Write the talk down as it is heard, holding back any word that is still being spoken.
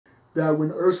that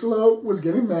when Ursula was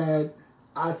getting mad,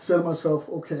 I said to myself,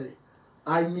 okay,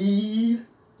 I need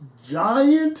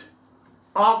giant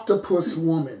octopus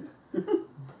woman.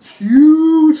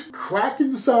 Huge,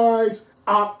 kraken-sized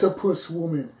octopus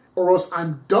woman. Or else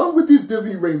I'm done with these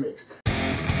Disney remakes.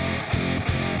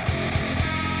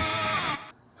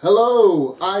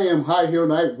 Hello, I am High Heel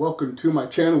Knight. Welcome to my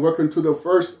channel. Welcome to the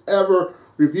first ever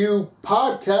review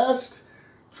podcast.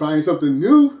 Trying something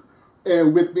new.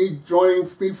 And with me, joining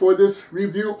me for this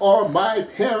review are my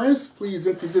parents. Please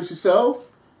introduce yourself.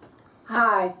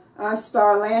 Hi, I'm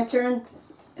Star Lantern,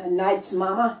 Knight's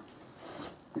mama.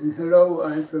 And hello,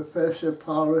 I'm Professor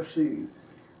Policy,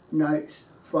 Knight's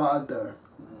father.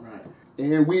 All right.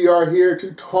 And we are here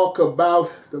to talk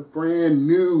about the brand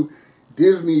new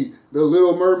Disney The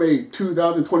Little Mermaid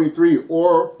 2023,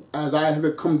 or as I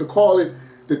have come to call it,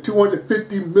 the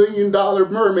 $250 million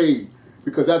mermaid,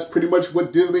 because that's pretty much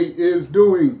what Disney is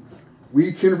doing.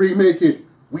 We can remake it.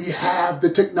 We have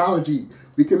the technology.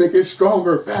 We can make it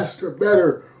stronger, faster,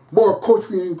 better, more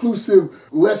culturally inclusive,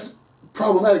 less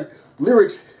problematic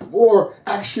lyrics, more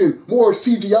action, more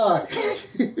CGI.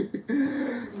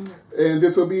 And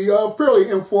this will be a fairly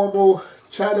informal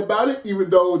chat about it, even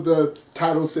though the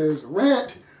title says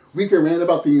rant. We can rant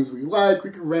about things we like, we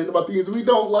can rant about things we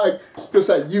don't like, just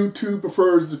that YouTube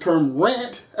prefers the term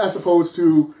rant as opposed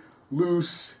to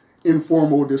loose,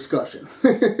 informal discussion.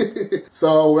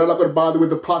 So we're not going to bother with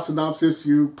the plot synopsis.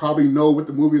 You probably know what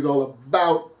the movie is all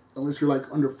about, unless you're like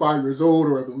under 5 years old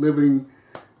or have been living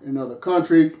in another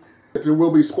country. There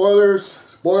will be spoilers.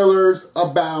 Spoilers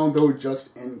abound, though,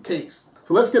 just in case.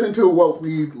 So let's get into what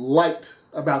we liked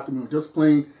about the movie. Just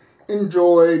plain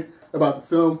enjoyed about the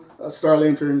film. Star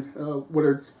Lantern, what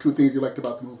are two things you liked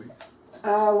about the movie?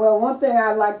 Well, one thing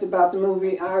I liked about the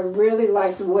movie, I really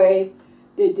liked the way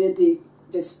they did the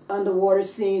underwater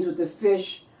scenes with the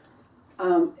fish.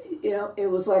 You know, it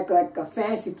was like a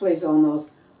fantasy place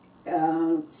almost.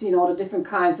 Seeing all the different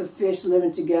kinds of fish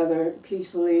living together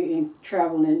peacefully and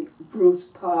traveling in groups,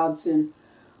 pods, and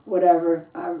whatever.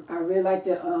 I really liked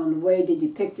the way they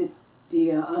depicted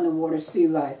the underwater sea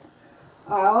life.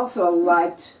 I also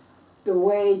liked the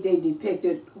way they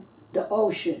depicted the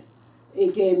ocean.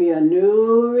 It gave me a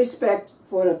new respect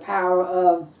for the power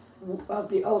of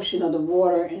the ocean, of the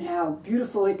water, and how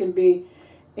beautiful it can be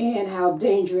and how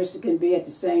dangerous it can be at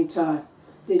the same time.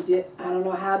 I don't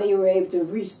know how they were able to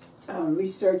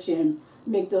research and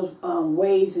make those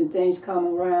waves and things come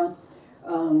around,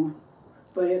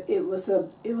 but it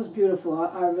was beautiful.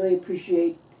 I really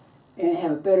appreciate and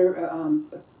have a better,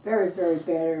 very, very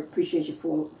better appreciation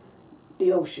for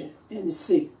the ocean and the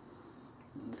sea.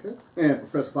 Okay. And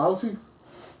Professor Policy?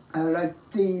 I like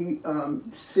the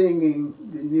singing,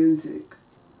 the music,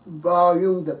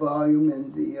 the volume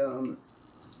and the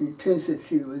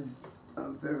intensity was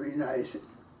very nice.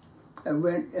 I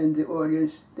went in the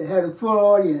audience, they had a full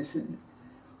audience, and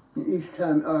each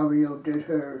time Ariel did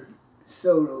her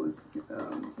solos,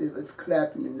 there was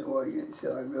clapping in the audience,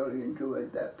 so I really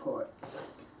enjoyed that part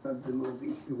of the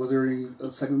movie. Was there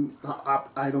a second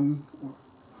item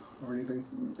or anything?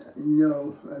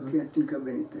 No, I can't think of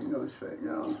anything else right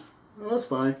now. Well, that's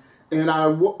fine. And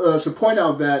I should point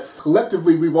out that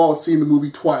collectively we've all seen the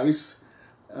movie twice.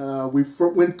 We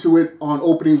went to it on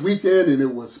opening weekend and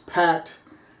it was packed.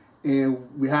 And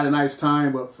we had a nice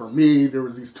time, but for me, there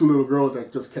was these two little girls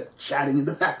that just kept chatting in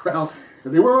the background.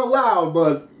 And they weren't loud,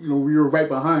 but you know, we were right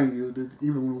behind you.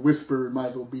 Even when we whispered, might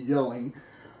as well be yelling.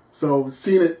 So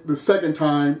seeing it the second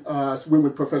time, I went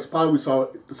with Professor Potter. We saw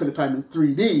it the second time in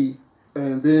 3D.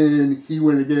 And then he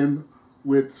went again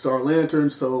with Star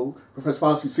Lantern. So Professor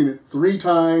Fauci's seen it 3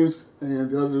 times, and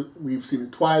the other, we've seen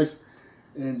it twice.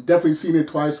 And definitely seeing it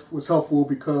twice was helpful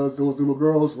because those little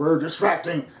girls were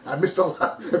distracting. I missed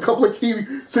a couple of key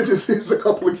sentences, a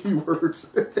couple of key words.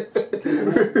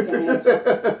 Can I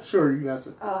answer? Sure, you can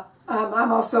answer.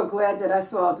 I'm also glad that I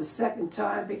saw it the second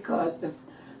time because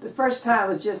the first time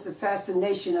was just the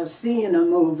fascination of seeing a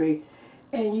movie,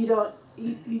 and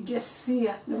you just see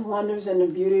the wonders and the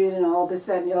beauty and all this,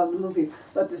 that, and the other movie.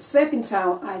 But the second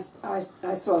time I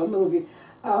saw the movie,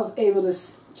 I was able to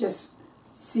just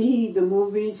see the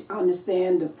movies,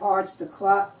 understand the parts, the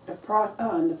plot, the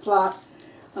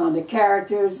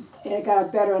characters, and I got a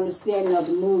better understanding of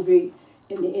the movie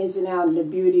and the ins and outs and the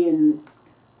beauty and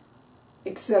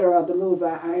etc. of the movie.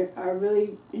 I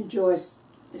really enjoyed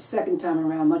the second time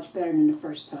around much better than the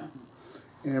first time.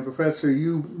 And Professor,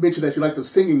 you mentioned that you liked the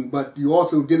singing, but you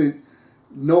also didn't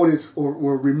notice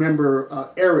or remember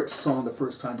Eric's song the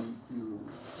first time you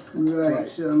Right,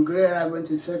 so I'm glad I went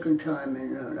the second time,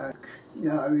 and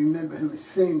I remember him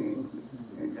singing,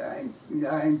 and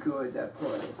I enjoyed that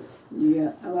part of it.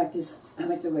 Yeah, I like this. I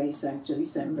like the way he sang too. He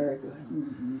sang very good.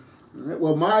 Mm-hmm. Right.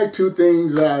 Well, my two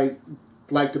things that I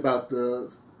liked about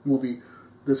the movie,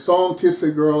 the song "Kiss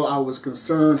a Girl," I was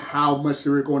concerned how much they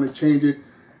were going to change it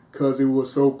because it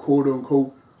was so quote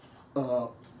unquote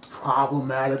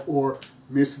problematic or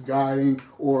misguiding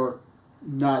or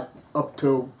not up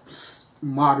to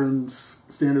modern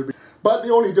standard. But they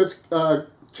only just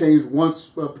changed one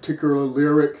particular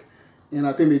lyric, and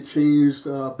I think they changed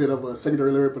a bit of a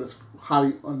secondary lyric, but it's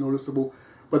highly unnoticeable.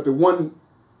 But the one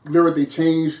lyric they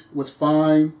changed was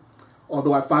fine,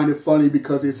 although I find it funny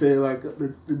because they say like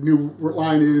the new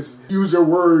line is, use your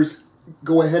words,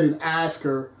 go ahead and ask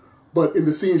her. But in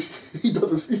the scene, he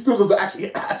still doesn't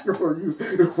actually ask her or use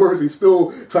the words. He's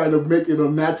still trying to make it a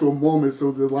natural moment.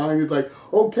 So the line is like,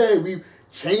 okay, we've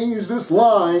changed this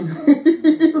line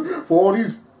for all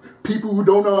these people who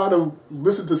don't know how to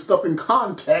listen to stuff in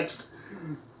context.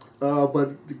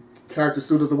 But the character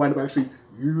still doesn't wind up actually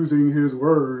using his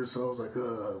words. So I was like,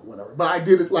 whatever. But I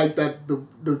did it like that.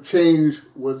 The change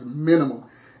was minimum.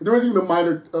 There was even a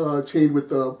minor change with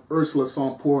the Ursula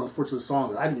song, Poor Unfortunate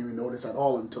Song, that I didn't even notice at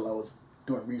all until I was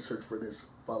doing research for this,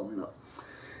 following up.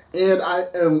 And I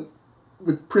am,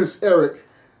 with Prince Eric,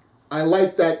 I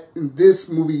like that in this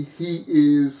movie he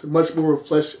is much more a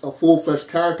full-fledged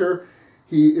character.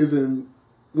 He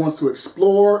wants to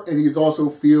explore, and he also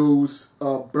feels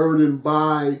burdened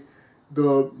by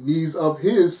the needs of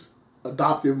his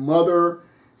adoptive mother.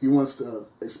 He wants to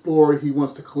explore, he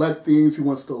wants to collect things, he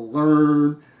wants to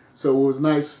learn. So it was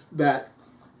nice that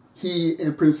he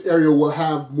and Prince Ariel will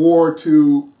have more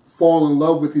to fall in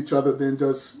love with each other than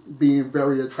just being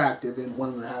very attractive and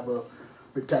wanting to have a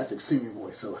fantastic singing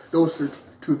voice. So those are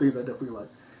two things I definitely like.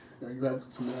 You have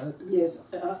something to add? Yes,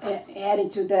 adding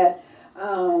to that,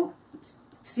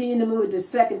 seeing the movie the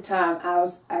second time,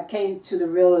 I came to the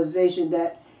realization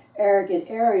that Eric and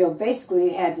Ariel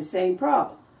basically had the same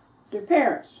problem. Their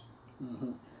parents.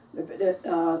 Mm-hmm.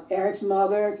 Eric's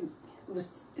mother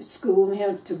was schooling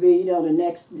him to be, the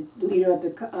next leader of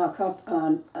the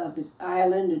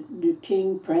island, the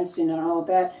king, prince, and all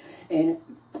that, and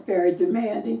very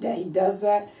demanding that he does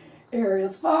that.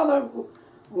 Ariel's father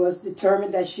was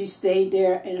determined that she stayed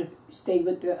there and stayed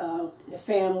with the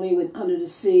family under the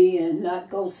sea and not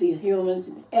go see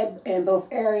humans. And both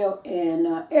Ariel and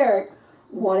Eric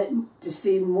wanted to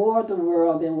see more of the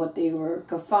world than what they were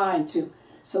confined to.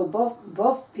 So both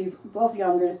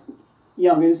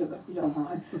youngers, if you don't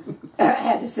mind,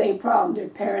 had the same problem. Their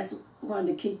parents wanted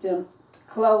to keep them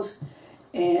close,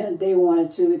 and they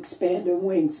wanted to expand their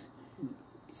wings.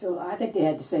 So I think they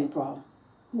had the same problem.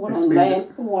 One on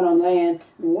land.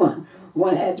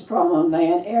 One had the problem on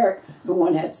land, Eric, and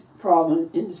one had the problem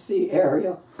in the sea,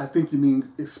 Ariel. I think you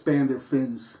mean expand their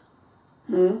fins.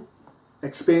 Hmm?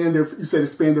 You said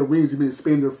expand their wings, you mean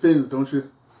expand their fins, don't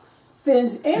you?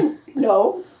 Fins and,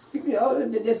 no,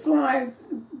 they're flying,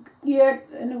 yeah,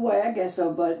 in a way, I guess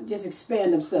so, but just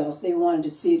expand themselves. They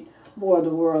wanted to see more of the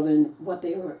world than what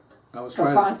they were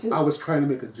confined to. I was trying to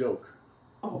make a joke.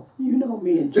 Oh, you know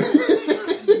me and jokes.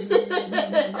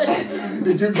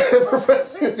 Did you get it,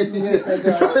 Professor?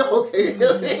 Okay.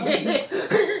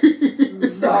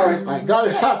 Sorry. I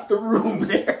got half the room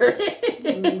there.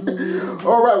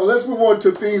 All right, well, let's move on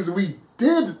to things we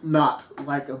did not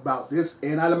like about this.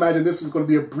 And I'd imagine this is going to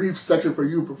be a brief section for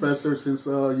you, Professor, since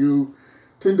you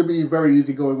tend to be very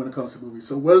easygoing when it comes to movies.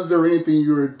 So was there anything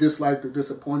you were disliked or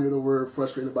disappointed or were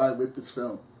frustrated by with this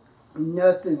film?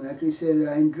 Nothing. Like you said,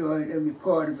 I enjoyed every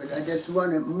part of it. I just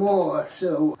wanted more,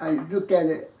 so I looked at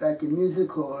it like a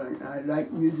musical, and I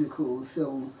like musicals,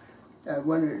 so I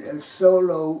wanted a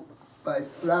solo by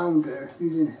Flounder. He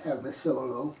didn't have a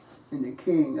solo. And the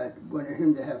King, I wanted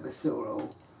him to have a solo.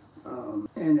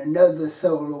 And another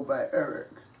solo by Eric.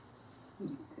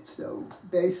 So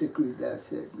basically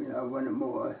that's it. I wanted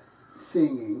more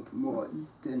singing, more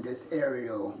than just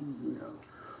Ariel,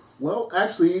 Well,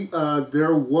 actually,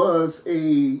 there was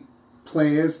a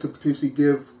plans to potentially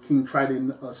give King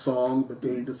Triton a song, but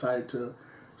they decided to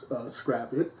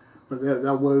scrap it. But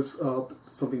that was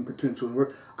something potential.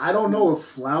 I don't know if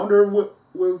Flounder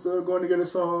was going to get a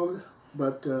song,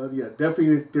 but yeah,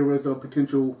 definitely there was a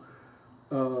potential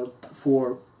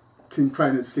for King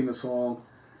Triton to sing a song.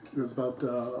 It was about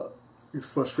his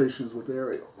frustrations with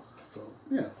Ariel. So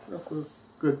yeah, that's a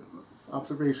good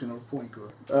observation or point to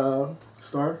it.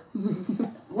 Star?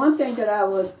 One thing that I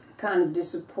was kind of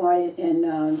disappointed in,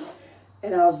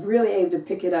 and I was really able to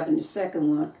pick it up in the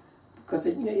second one, because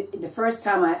the first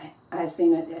time I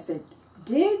seen it, I said,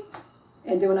 did?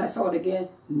 And then when I saw it again,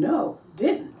 no,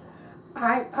 didn't.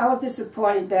 I was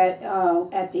disappointed that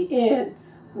at the end,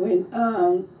 when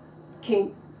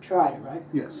King Triton, right?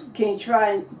 Yes. King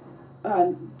Triton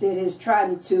did his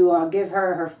trying to give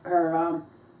her her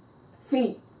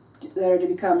feet, let her to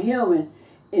become human.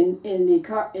 In the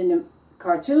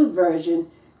cartoon version,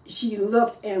 she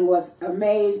looked and was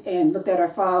amazed and looked at her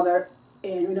father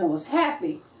and was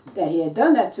happy that he had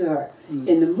done that to her.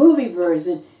 In the movie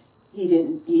version, she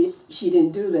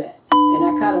didn't do that, and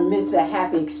I kind of missed that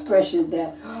happy expression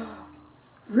that.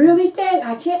 Really, Dad?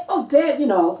 I can't. Oh, Dad,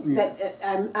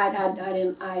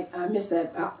 that I missed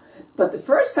that. But the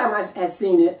first time I had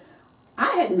seen it,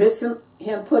 I had missed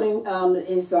him putting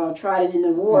his trident in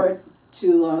the water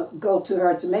to go to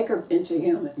her to make her into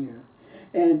human. Yeah.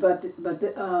 And but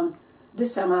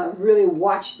this time I really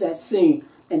watched that scene,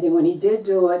 and then when he did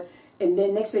do it, and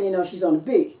then next thing you know, she's on the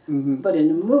beach. But in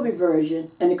the movie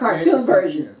version and the cartoon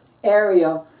version,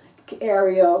 Ariel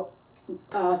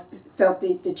felt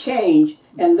the change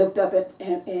and looked up at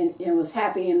and was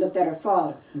happy and looked at her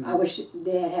father. I wish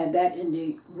they had that in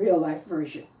the real life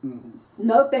version.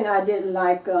 Another thing I didn't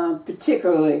like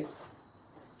particularly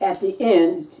at the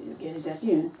end, again it's at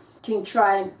the end, King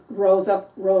Triton rose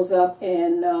up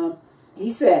and he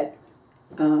said,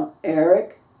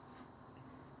 Eric,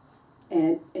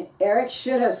 and Eric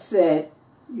should have said,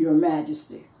 Your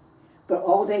Majesty. But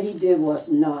all that he did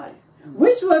was nod.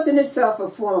 Which was in itself a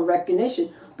form of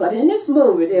recognition. But in this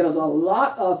movie, there was a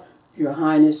lot of Your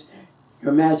Highness,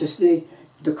 Your Majesty,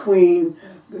 the Queen,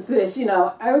 this,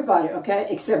 everybody, okay,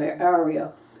 except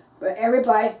Ariel. But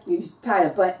everybody used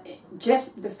title. But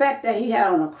just the fact that he had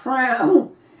on a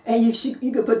crown, and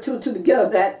you could put two together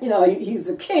that, he's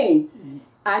a king.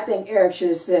 I think Eric should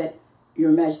have said,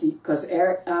 Your Majesty, because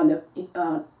Eric,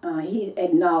 he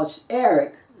acknowledged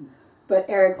Eric. But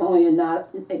Eric only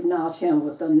acknowledged him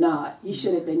with a nod. He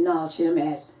should have acknowledged him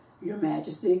as Your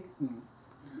Majesty.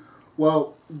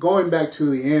 Well, going back to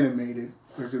the animated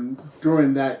version,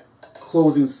 during that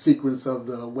closing sequence of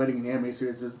the wedding and anime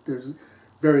series, there's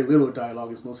very little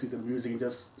dialogue. It's mostly the music and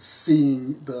just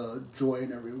seeing the joy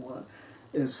in everyone.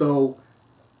 And so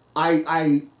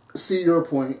I see your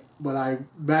point, but I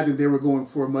imagine they were going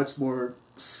for a much more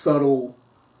subtle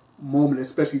moment,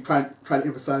 especially trying to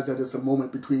emphasize that it's a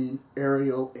moment between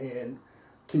Ariel and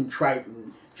King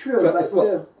Triton. True, but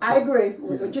still, I agree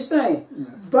with what you're saying.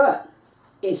 But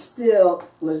it still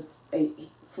was a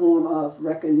form of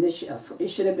recognition. It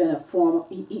should have been a form of,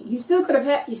 he still could have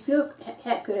had,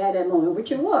 could have had that moment,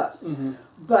 which it was.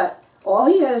 But all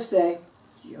he had to say,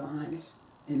 Your Highness,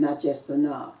 and not just a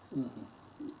nod.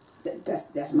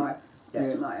 That's my.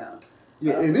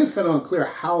 Yeah, it is kind of unclear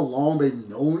how long they've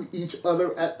known each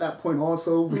other at that point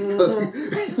also, because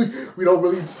we don't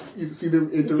really see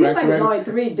them interact. It seems like it's only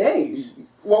 3 days.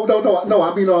 Well, no.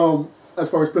 I mean,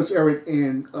 as far as Prince Eric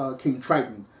and King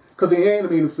Triton, because in the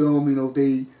animated film,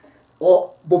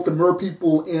 both the mer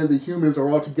people and the humans are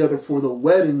all together for the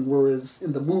wedding, whereas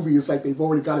in the movie it's like they've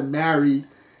already gotten married,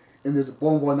 and there's a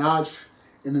bon voyage,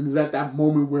 and then there's at that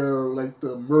moment where like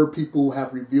the mer people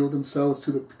have revealed themselves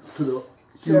to the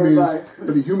humans,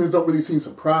 but the humans don't really seem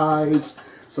surprised.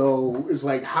 So it's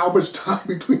like, how much time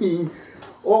between,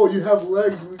 oh, you have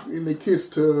legs, and they kiss,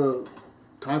 to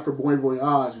time for bon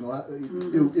voyage?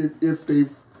 If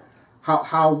they've,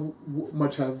 how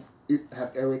much have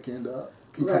Eric and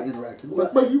King Triton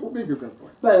interacted? But you make a good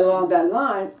point. But along that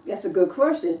line, that's a good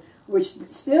question, which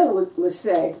still would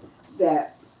say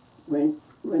that when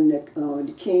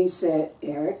the king said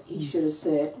Eric, he should have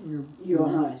said Your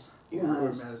Highness.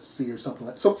 Or Majesty, or something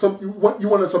like you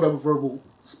want some type of verbal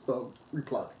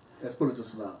reply. Let's put it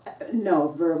just now. No,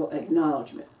 verbal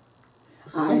acknowledgement.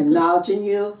 I am acknowledging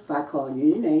you by calling you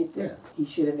your name. Yeah. He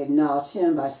should have acknowledged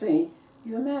him by saying,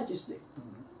 Your Majesty.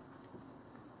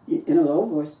 In a low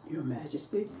voice, Your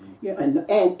Majesty.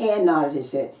 And nodded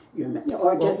his head.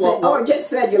 Or just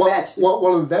said Your Majesty.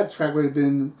 Well, in that track,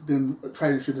 then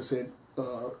Triton should have said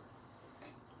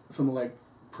something like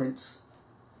Prince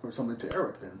or something to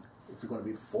Eric then. If you're going to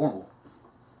be formal,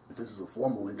 if this is a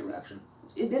formal interaction.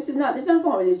 It's not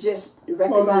formal, it's just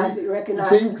recognize.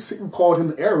 The king called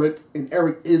him Eric, and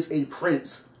Eric is a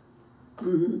prince.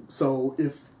 So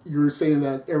if you're saying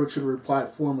that Eric should have replied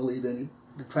formally, then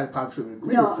the tripod should have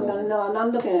agreed formally. No, I'm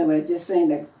not looking at it, just saying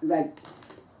that, like,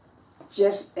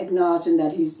 just acknowledging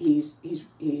that he's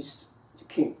the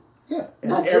king. Yeah.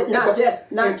 Not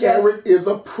just Eric is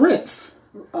a prince.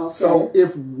 Okay. So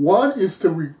if one is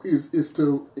to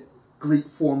greet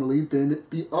formally, then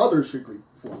the other should greet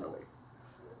formally.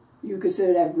 You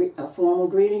consider that a formal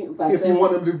greeting by saying... If you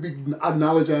want him to be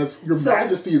acknowledged as Your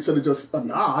Majesty instead of just a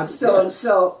nod.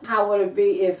 So how would it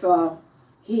be if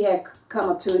he had come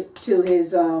up to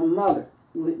his mother?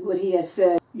 Would he have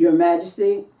said, Your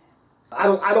Majesty, I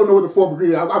don't know the form of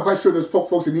greeting. I'm quite sure there's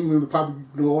folks in England who probably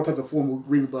know all types of formal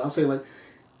greeting, but I'm saying like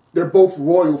they're both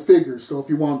royal figures. So if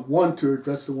you want one to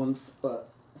address the one,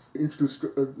 introduce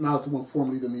acknowledge the one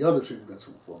formally, then the other should address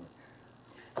the one formally.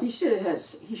 He should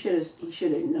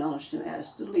have acknowledged him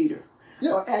as the leader.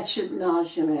 Yeah. Or should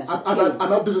acknowledge him as a I'm king.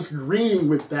 not disagreeing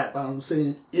with that, but I'm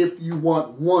saying if you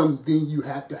want one, then you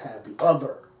have to have the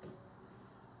other.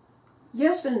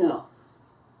 Yes and no.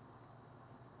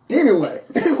 Anyway,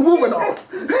 moving on.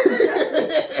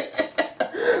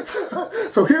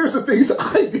 So here's the things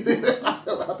I did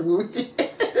about the movie.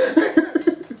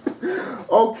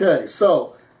 Okay,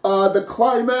 so the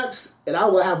climax, and I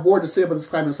will have more to say about this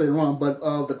climax later on, but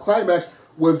the climax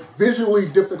was visually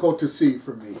difficult to see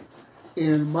for me.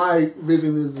 And my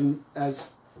vision isn't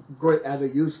as great as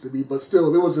it used to be, but still,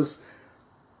 there was this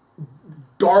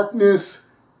darkness,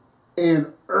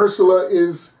 and Ursula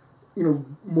is,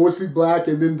 mostly black,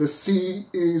 and then the sea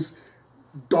is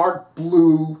dark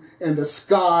blue, and the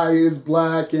sky is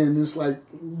black, and it's like,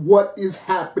 what is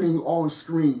happening on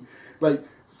screen? Like,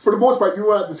 for the most part, you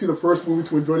don't have to see the first movie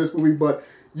to enjoy this movie, but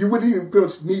you would even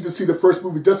need to see the first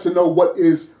movie just to know what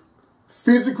is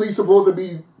physically supposed to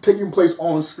be taking place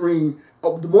on screen.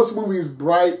 The most of the movie is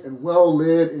bright and well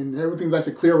lit, and everything's nice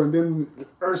and clear, and then the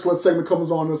Ursula segment comes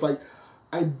on, and it's like,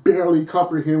 I barely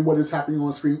comprehend what is happening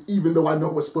on screen, even though I know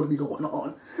what's supposed to be going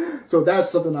on. So that's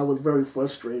something I was very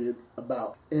frustrated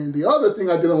about. And the other thing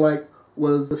I didn't like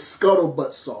was the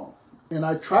Scuttlebutt song. And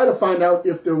I tried to find out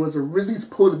if there was originally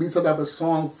supposed to be some type of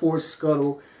song for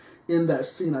Scuttle in that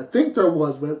scene. I think there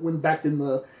was, but it went back in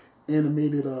the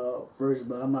animated version,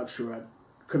 but I'm not sure. I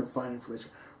couldn't find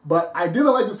information. But I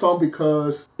didn't like the song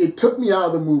because it took me out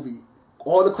of the movie.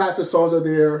 All the classic songs are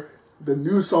there. The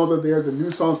new songs are there. The new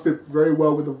songs fit very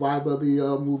well with the vibe of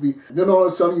the movie. Then all of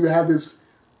a sudden you have this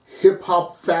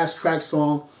hip-hop fast track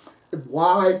song.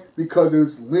 Why? Because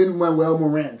it's Lin-Manuel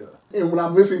Miranda. And when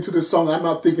I'm listening to this song, I'm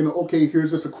not thinking, okay, here's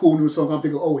just a cool new song. I'm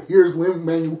thinking, oh, here's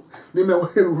Lin-Manuel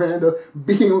Miranda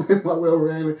being Lin-Manuel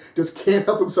Miranda. Just can't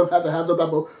help himself, has to have some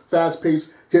type of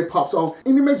fast-paced hip-hop song.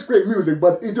 And he makes great music,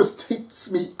 but it just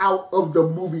takes me out of the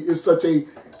movie. It's such a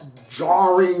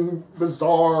jarring,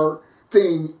 bizarre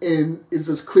thing, and it's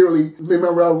just clearly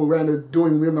Lin-Manuel Miranda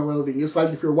doing Lin-Manuel thing. It's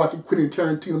like if you're watching Quentin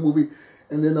Tarantino movie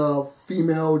and then a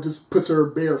female just puts her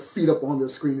bare feet up on the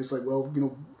screen. It's like, well,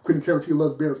 Quentin Tarantino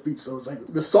loves bare feet, so it's like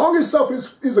the song itself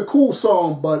is a cool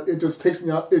song, but it just takes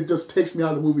me out. It just takes me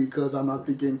out of the movie because I'm not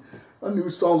thinking a new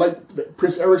song like the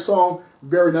Prince Eric song.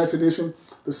 Very nice addition.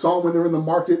 The song when they're in the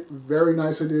market, very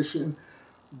nice addition.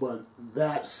 But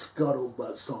that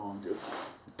Scuttlebutt song just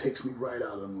takes me right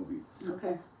out of the movie.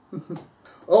 Okay.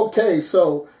 Okay,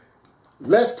 so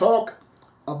let's talk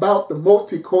about the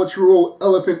multicultural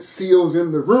elephant seals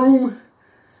in the room,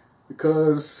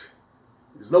 because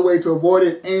there's no way to avoid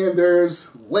it, and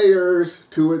there's layers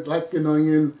to it like an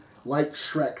onion, like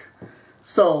Shrek.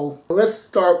 So let's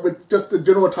start with just the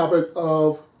general topic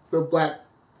of the black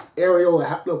Ariel,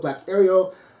 the black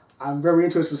Ariel. I'm very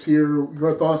interested to hear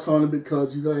your thoughts on it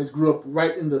because you guys grew up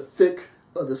right in the thick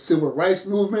of the civil rights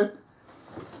movement.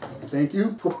 Thank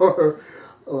you for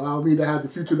allowing me to have the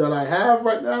future that I have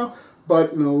right now.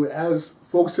 But, as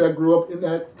folks that grew up in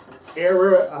that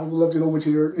era, I would love to know what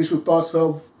your initial thoughts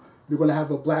of they're going to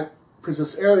have a black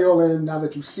Princess Ariel, and now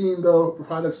that you've seen the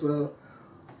products,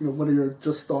 what are your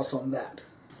just thoughts on that?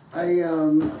 I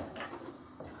am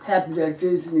happy that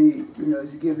Disney,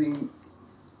 is giving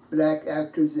black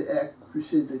actors and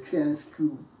actresses a chance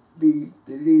to be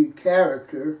the lead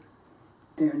character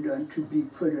and to be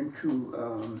put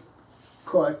into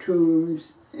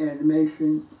cartoons,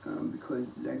 animation, because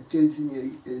like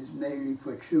Disney is mainly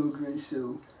for children,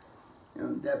 so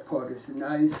that part is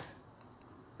nice.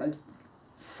 I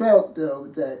felt though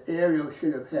that Ariel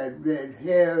should have had red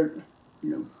hair.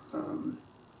 You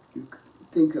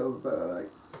think of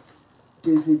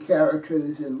Disney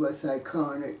characters and what's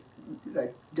iconic,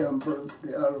 like Dumbo,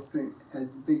 the elephant has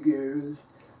big ears.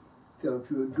 So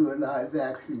if you would do a live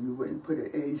action, you wouldn't put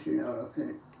an Asian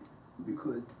elephant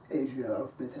because Asian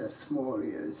elephants have small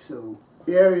ears. So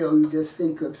Ariel, you just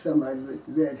think of somebody with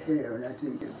red hair, and I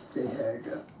think if they had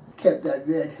kept that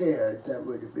red hair, that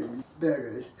would have been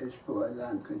better as far as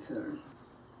I'm concerned.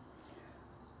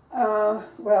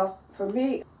 Well, for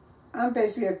me, I'm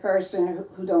basically a person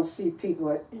who don't see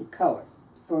people in color.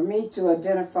 For me to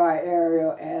identify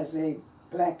Ariel as a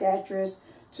black actress,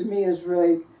 to me is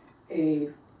really a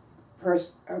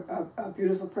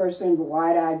beautiful person,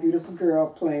 wide-eyed, beautiful girl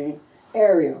playing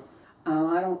Ariel.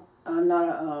 I'm not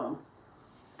a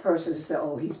person to say,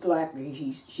 oh, he's black,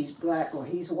 she's black, or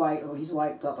he's white,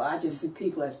 blah, blah. I just see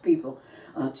people as people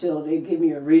until they give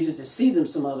me a reason to see them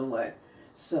some other way.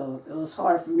 So it was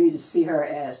hard for me to see her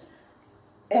as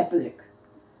ethnic.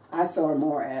 I saw her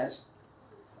more as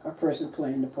a person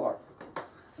playing the part.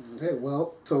 Okay,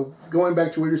 well, so going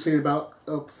back to what you're saying about,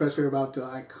 Professor, about the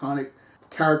iconic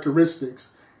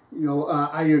characteristics, you know,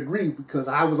 I agree, because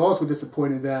I was also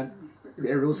disappointed that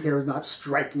Ariel's hair is not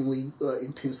strikingly,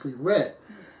 intensely red.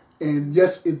 And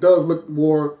yes, it does look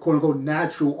more, quote-unquote,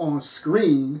 natural on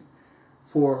screen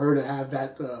for her to have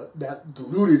that that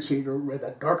diluted shade of red,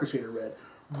 that darker shade of red.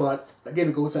 But, again,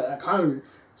 it goes to that iconic.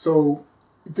 So,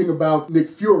 you think about Nick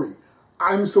Fury.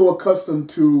 I'm so accustomed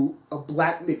to a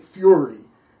black Nick Fury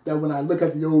that when I look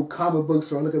at the old comic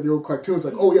books or I look at the old cartoons,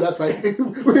 like, oh yeah, that's right. Nick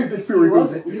Fury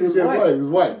was white. He was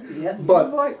white. Yeah,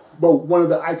 but one of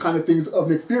the iconic things of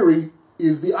Nick Fury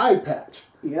is the eye patch.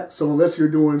 Yep. So unless you're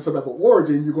doing some type of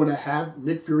origin, you're going to have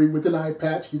Nick Fury with an eye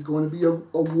patch. He's going to be a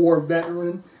war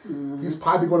veteran. Mm-hmm. He's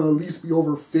probably going to at least be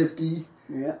over 50.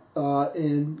 Yeah.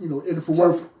 And you know, and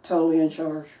for totally in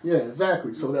charge. Yeah,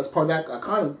 exactly. So that's part of that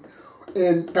iconic.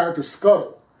 And character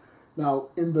Scuttle. Now,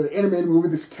 in the animated movie,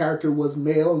 this character was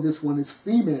male, and this one is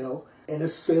female, and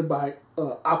it's said by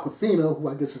Aquafina, who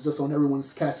I guess is just on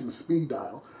everyone's casting speed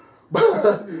dial.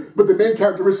 But the main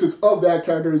characteristics of that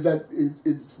character is that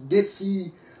it's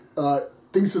ditzy,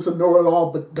 thinks it's a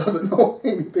know-it-all, but doesn't know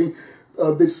anything,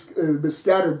 a bit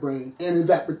scatterbrained, and is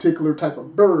that particular type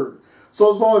of bird.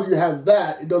 So as long as you have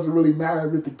that, it doesn't really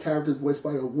matter if the character is voiced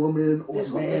by a woman or a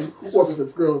man, or if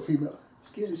it's a girl or female.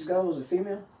 Excuse me, Scuttle was a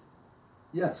female?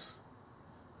 Yes.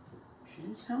 She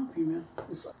didn't sound female.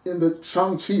 It's in the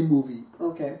Shang-Chi movie.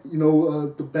 Okay. You know,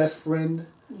 the best friend?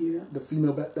 Yeah. The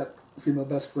female, that female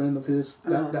best friend of his,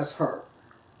 that's her.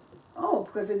 Oh,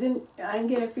 because I didn't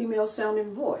get a female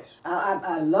sounding voice.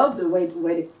 I loved the way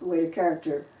the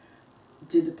character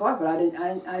did the part, but I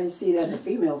didn't see it as a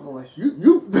female voice. You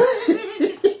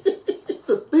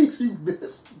the things you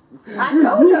missed. I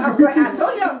told you I'm glad I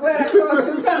saw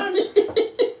it 2 times.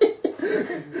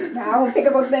 Now I don't pick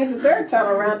up on things the 3rd time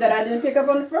around that I didn't pick up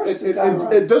on the first 2 times.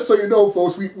 And just so you know,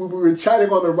 folks, we were chatting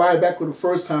on the ride back with the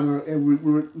first time,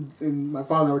 and my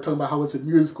father and I were talking about how it's a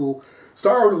musical.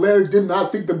 Star Leonard did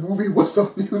not think the movie was a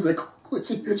musical.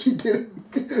 She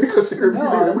didn't, because she heard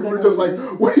music, and we were just like,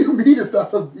 what do you mean it's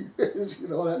not a musical? You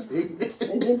know, that's it.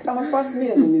 It didn't come across to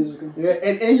me as a musical. Yeah,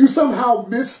 and you somehow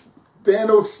missed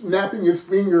Thanos snapping his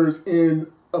fingers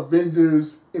in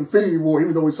Avengers Infinity War,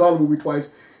 even though we saw the movie twice,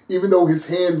 even though his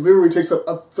hand literally takes up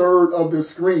 1/3 of the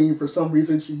screen. For some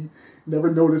reason, she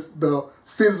never noticed the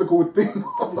physical thing.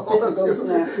 The physical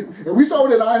snap. And we saw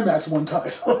it in IMAX one time,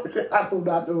 so I do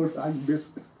not know if I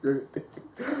missed it.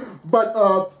 But,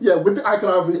 yeah, with the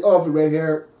iconography of the red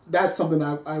hair, that's something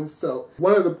I felt.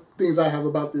 One of the things I have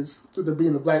about this, with there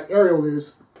being a black Ariel,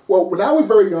 is, well, when I was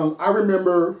very young, I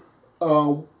remember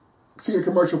seeing a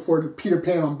commercial for the Peter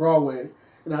Pan on Broadway,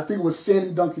 and I think it was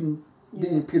Sandy Duncan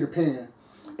being Peter Pan.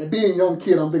 And being a young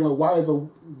kid, I'm thinking, like, why is a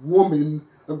grown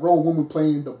woman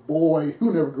playing the boy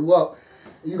who never grew up?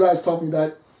 And you guys taught me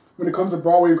that when it comes to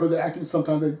Broadway, because they're acting,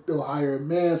 sometimes they'll hire a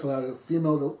man, sometimes a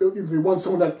female. They want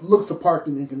someone that looks the part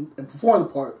and can perform the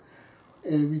part.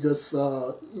 And we just,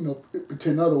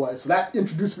 pretend otherwise. So that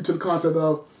introduced me to the concept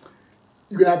of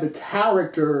you can have the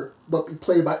character, but be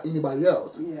played by anybody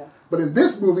else. Yeah. But in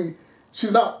this movie,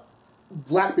 she's not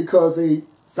black because they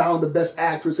found the best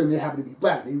actress and they happen to be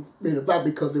black. They made it black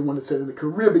because they wanted to set it in the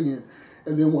Caribbean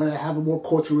and they wanted to have a more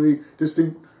culturally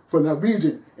distinct from that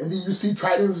region. And then you see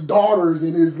Triton's daughters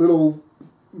in his little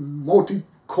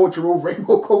multicultural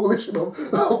rainbow coalition of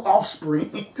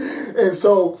offspring. And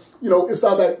so, it's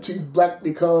not that she's black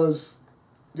because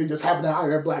they just happen to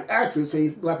hire a black actress.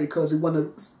 She's black because they want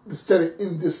to set it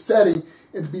in this setting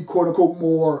and be, quote unquote,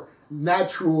 more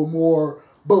natural, more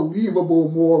believable,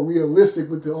 more realistic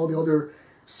with all the other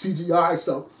CGI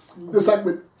stuff. Just like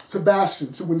with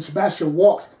Sebastian. So when Sebastian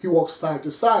walks, he walks side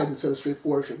to side instead of straight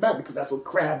forward, straight back, because that's what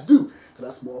crabs do. Because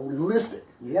that's more realistic.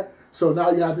 Yep. So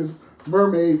now you have this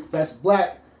mermaid that's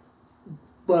black,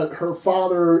 but her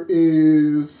father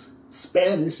is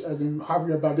Spanish, as in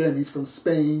Javier Bardem. He's from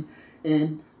Spain,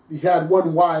 and he had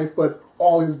one wife, but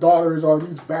all his daughters are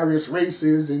these various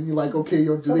races, and you're like, okay,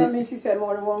 you're... So that means he's had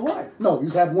more than one wife? No,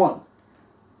 he's had one.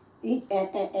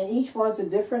 And each one's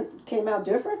came out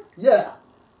different? Yeah.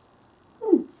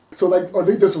 So, like, are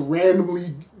they just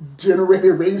randomly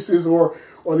generated races, or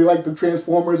are they like the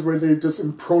Transformers where they're just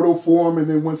in proto form, and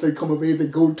then once they come of age, they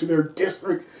go to their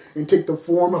district and take the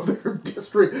form of their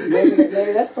district? Maybe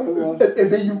that's probably wrong.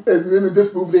 And then in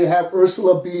this movie, they have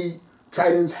Ursula be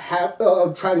Triton's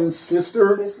Triton's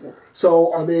sister.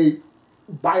 So are they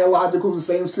biological, the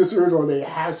same sisters, or are they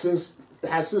half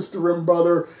sister and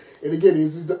brother? And again,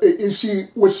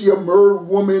 was she a mer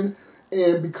woman,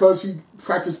 and because she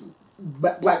practiced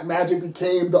black magic,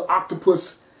 became the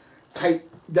octopus type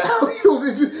guy?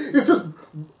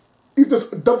 It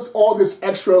just dumps all this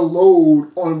extra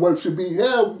load on what should be.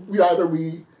 Yeah,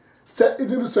 we set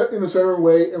it in a certain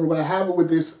way, and we're going to have it with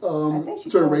this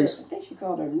certain race. I think she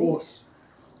called her niece.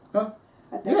 Huh?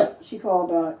 I think she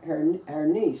called her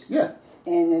niece. Yeah.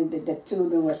 And then the two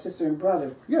of them were sister and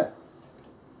brother. Yeah.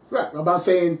 Right. I'm not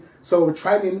saying, so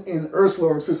Triton and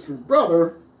Ursula are sister and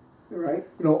brother. Right.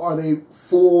 You know, are they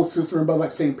full sister and brother,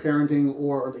 like same parenting,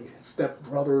 or are they step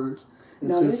brothers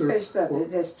and sisters? No, these step.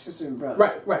 They're sister and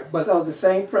brother. Right. But so it's the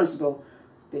same principle.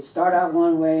 They start out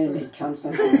one way and they come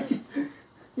something else.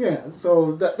 Yeah.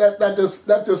 So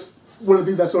that just one of the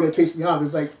things that sort of takes me out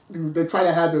is like they're trying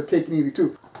to have their cake and eat it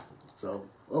too. So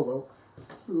well.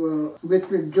 Well, with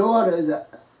the daughters,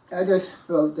 I just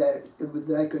felt that it was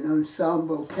like an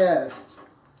ensemble cast.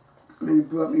 And it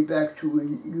brought me back to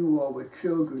when you all were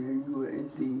children and you were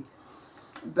in the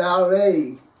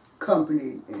ballet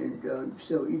company. And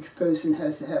so each person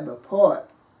has to have a part.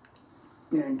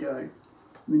 And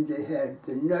when they had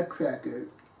the nutcracker,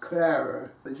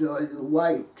 Clara was always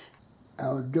white.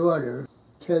 Our daughter,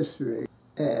 Tesserae,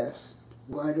 asked,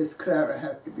 why does Clara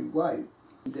have to be white?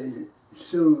 And then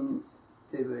soon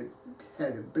they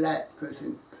had a black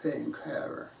person playing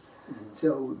Clara.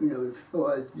 So, you know, as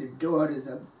far as the daughters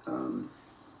of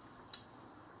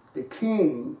the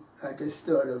king, I just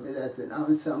thought of it as an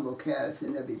ensemble cast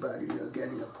and everybody, you know,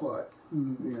 getting a part.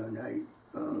 You know, and I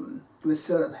was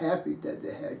sort of happy that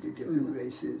they had the different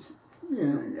races. Yeah.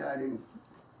 And I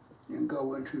didn't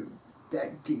go into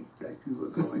that deep like you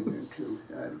were going into.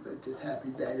 I was just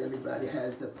happy that everybody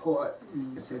has a part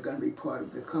if they're going to be part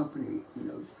of the company, you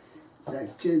know.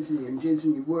 Like Disney and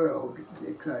Disney World,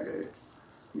 they try to,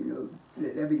 you know,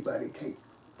 let everybody take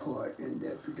part in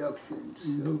their productions.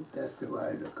 So that's the way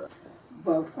I look at it.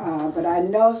 But I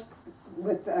noticed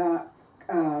with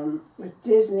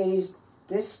Disney's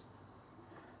this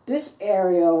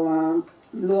Ariel,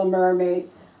 Little Mermaid,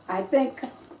 I think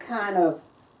kind of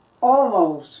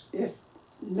almost, if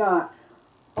not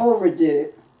overdid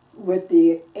it with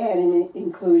the adding and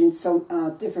including some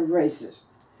different races.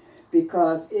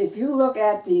 Because if you look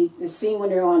at the scene when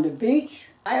they're on the beach,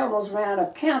 I almost ran out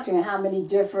of counting how many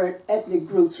different ethnic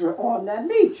groups were on that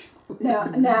beach.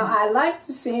 Now I like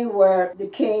the scene where the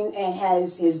king and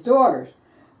has his daughters.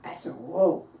 I said,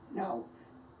 whoa, no,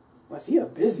 was he a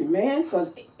busy man?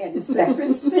 Because at the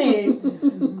second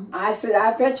scene, I said,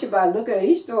 I bet you by looking at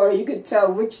each daughter, you could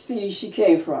tell which sea she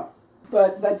came from.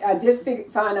 But I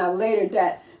did find out later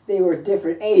that they were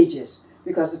different ages.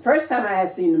 Because the first time I had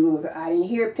seen the movie, I didn't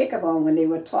hear pickup on when they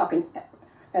were talking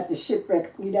at the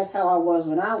shipwreck. That's how I was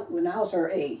when I was her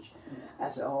age. I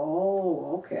said,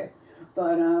 oh, okay.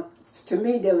 But to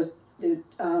me,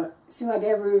 seemed like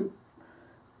every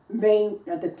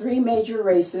the three major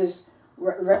races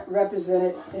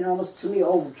represented, and almost to me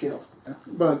overkill.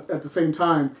 But at the same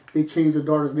time, they changed the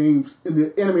daughters' names. In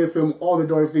the animated film, all the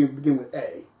daughters' names begin with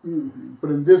A. But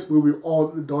in this movie, all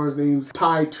the daughters' names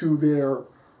tie to their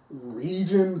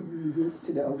region,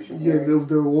 to the ocean. Yeah,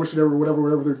 the ocean area,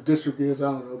 whatever their district is. I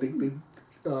don't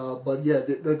know. But yeah,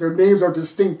 their names are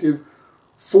distinctive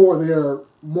for their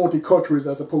multiculturalism,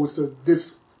 as opposed to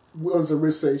this one's a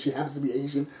Rissa, she happens to be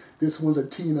Asian. This one's a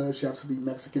Tina, she happens to be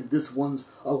Mexican. This one's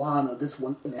Alana. This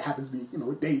one, and it happens to be, you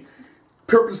know, they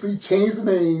purposely change the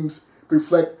names to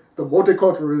reflect the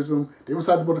multiculturalism. They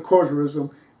decide the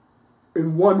multiculturalism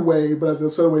in one way, but at the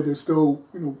other way, they're still,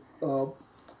 you know,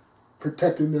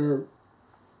 protecting their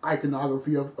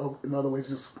iconography of in other ways,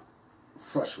 just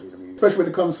frustrating me. Especially when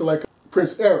it comes to like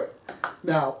Prince Eric.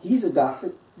 Now he's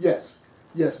adopted. Yes.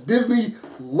 Disney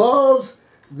loves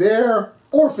their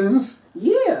orphans.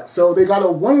 Yeah. So they got a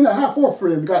 1.5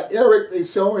 orphan. They got Eric. They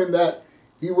showing that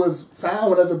he was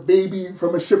found as a baby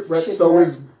from a shipwreck. So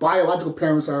his biological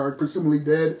parents are presumably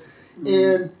dead,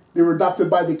 and they were adopted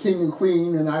by the king and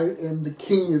queen, and the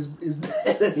king is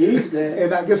dead. He's dead.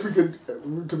 And I guess we could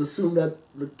assume that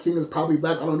the king is probably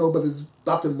black. I don't know, but his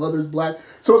adopted mother's black.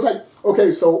 So it's like,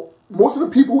 okay, so most of the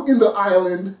people in the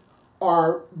island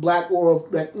are black or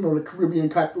of that, you know, the Caribbean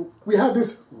type. We have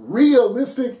this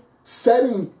realistic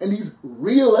setting and these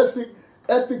realistic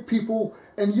ethnic people,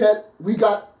 and yet we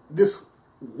got this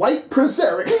white Prince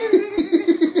Eric.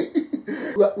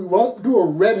 We won't do a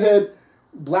redhead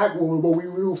black woman, but we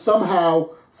will somehow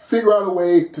figure out a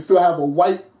way to still have a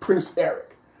white Prince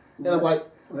Eric. And I'm like,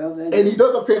 Well, then, and he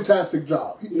does a fantastic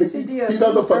job. Yes, he does. He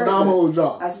does a phenomenal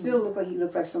job. I still look like he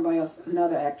looks like somebody else,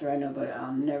 another actor I know, but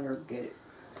I'll never get it.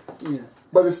 Yeah,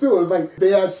 but it's like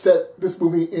they had set this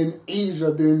movie in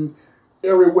Asia, then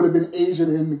Ariel would have been Asian,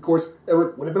 and of course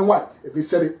Eric would have been white. If they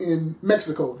set it in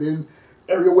Mexico, then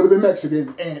Ariel would have been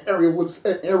Mexican, and Eric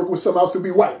was somehow still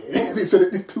be white. And they set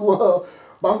it into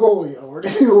Mongolia or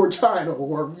China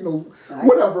or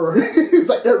whatever. It's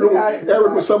like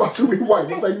Eric was somehow still be white.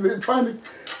 It's like they're trying to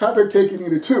have their cake and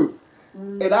eat it too.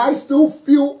 And I still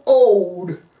feel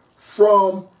owed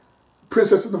from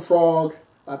Princess and the Frog.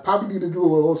 I probably need to do a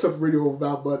whole separate video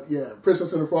about, but yeah,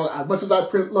 Princess and the Frog. As much as I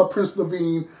love Prince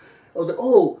Levine, I was like,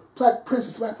 oh, Black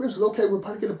Princess. Okay, we'll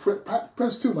probably get a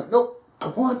prince too. I'm like, nope, I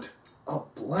want a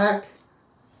black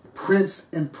prince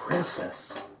and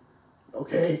princess.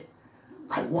 Okay?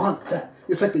 I want that.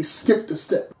 It's like they skipped a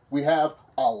step. We have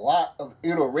a lot of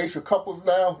interracial couples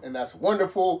now, and that's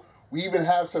wonderful. We even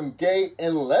have some gay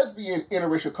and lesbian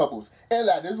interracial couples, and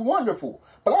that is wonderful.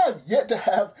 But I have yet to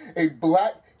have a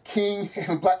black king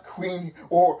and black queen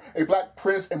or a black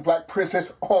prince and black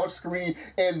princess on screen,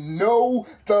 and no,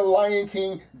 the Lion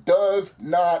King does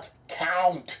not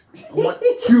count. I want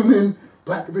human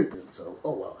black people. So,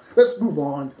 oh well. Let's move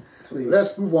on. Please.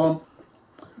 Let's move on.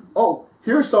 Oh,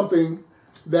 here's something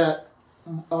that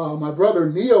my brother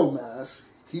Neo Mass,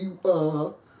 he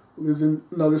lives in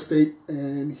another state,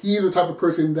 and he's the type of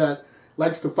person that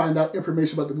likes to find out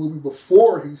information about the movie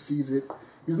before he sees it.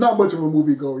 He's not much of a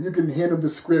moviegoer. You can hand him the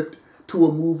script to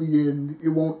a movie and it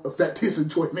won't affect his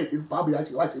enjoyment. He'll probably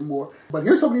actually like it more. But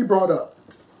here's something he brought up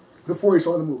before he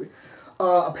saw the movie.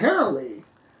 Apparently,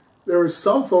 there were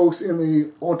some folks in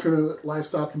the alternate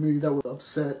lifestyle community that were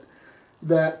upset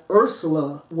that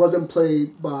Ursula wasn't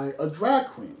played by a drag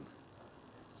queen.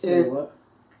 Say what?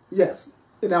 Yes.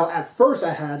 Now, at first,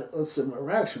 I had a similar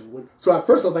reaction. So at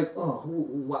first, I was like, oh,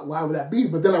 why would that be?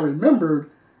 But then I remembered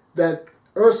that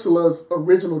Ursula's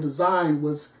original design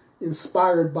was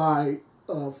inspired by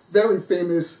a very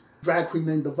famous drag queen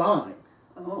named Divine.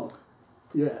 Oh.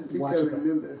 Yeah. I think I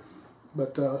remember.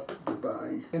 But,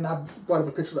 Divine. And I brought up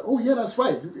a picture like, oh, yeah, that's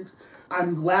right.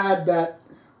 I'm glad that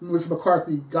Melissa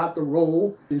McCarthy got the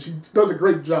role, and she does a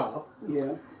great job.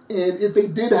 Yeah. And if they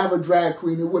did have a drag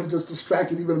queen, it would have just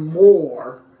distracted even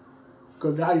more.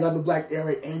 Because now you got the black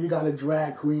area and you got a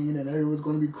drag queen, and everyone's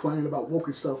going to be crying about woke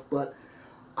and stuff. But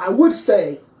I would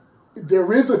say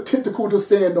there is a tentacle to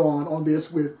stand on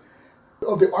this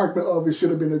of the argument of it should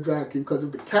have been a drag queen. Because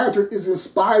if the character is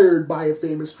inspired by a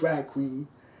famous drag queen,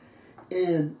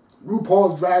 and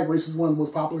RuPaul's Drag Race is one of the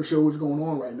most popular shows going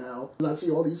on right now, and I see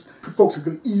all these folks who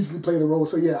can easily play the role.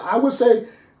 So yeah, I would say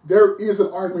there is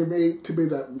an argument made to be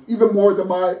that even more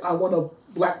than I want a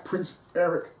black Prince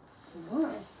Eric.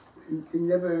 Wow. It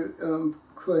never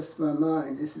crossed my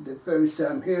mind. This is the first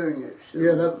time hearing it. So.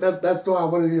 Yeah, that's why I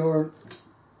wanted your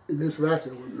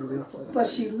interaction with you. But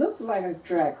she looked like a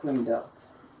drag queen though,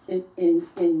 in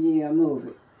the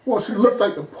movie. Well, she looks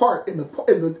like the part in the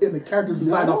character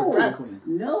design of a drag queen.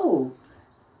 No.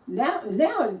 Now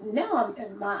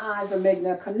my eyes are making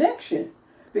a connection,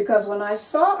 because when I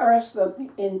saw Ursula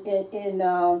in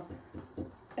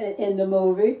the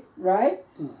movie, right?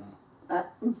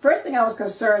 Mm-hmm. First thing I was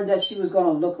concerned that she was going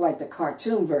to look like the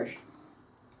cartoon version.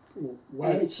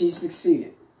 What? And she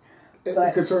succeeded.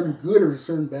 Concerned good or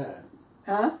concerned bad?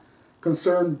 Huh?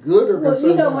 Concerned good or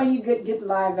concerned bad? When you get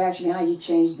live action, how you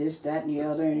change this, that, and the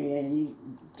other, and you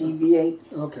deviate.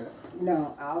 Okay.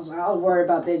 No, I was worried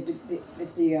about they're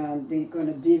going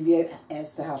to deviate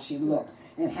as to how she looked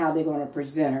and how they're going to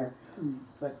present her.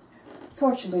 But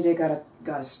fortunately, they got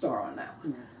a star on that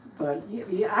one. But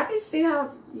yeah, I can see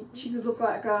how she would look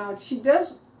like. She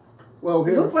does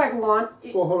look like one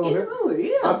in the movie.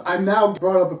 Yeah. I now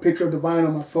brought up a picture of Divine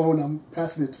on my phone. I'm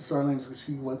passing it to Starlene so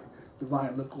she what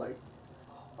Divine looked like.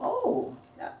 Oh.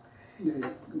 Yeah.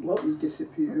 What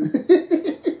disappeared?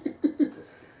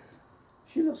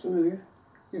 She looks familiar.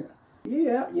 Yeah.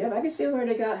 Yeah. I can see where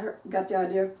they got the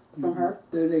idea from her.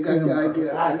 They got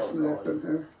the idea from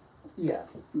her. Yeah.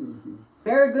 Mm-hmm.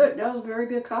 Very good. That was a very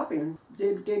good copy.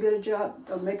 Did a good job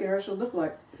of making Ursula look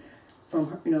like from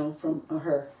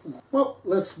her. Well,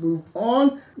 let's move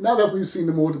on. Now that we've seen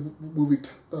the movie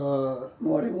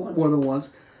more than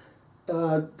once,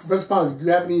 Professor Polly, do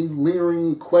you have any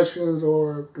lingering questions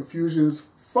or confusions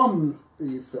from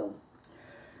the film?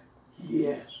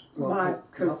 Yes. Well, my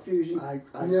confusion. I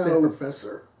said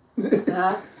Professor.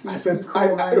 Huh? I said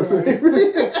Sorry.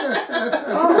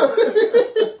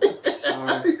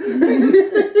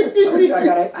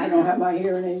 I don't have my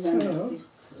hearing aids on.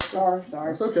 Sorry.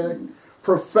 That's okay.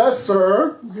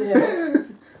 Professor. Yes.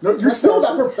 No, you're still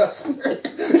not professor.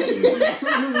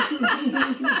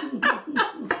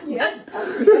 Yes.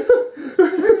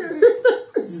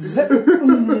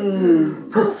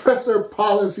 Professor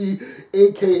Policy,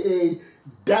 a.k.a.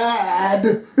 Dad.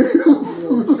 Do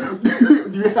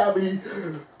you have any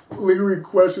lingering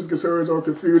questions, concerns, or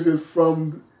confusions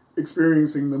from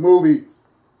experiencing the movie?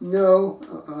 No,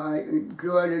 I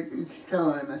enjoyed it each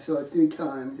time. I saw it 3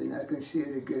 times, and I can see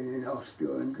it again, and I'll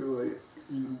still enjoy it.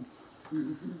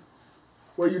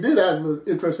 Well, you did have an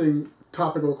interesting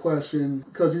topical question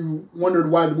because you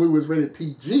wondered why the movie was rated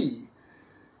PG,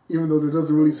 even though there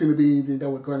doesn't really seem to be anything that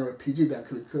would garner a PG that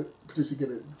could potentially get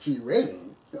a G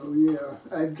rating. Oh yeah,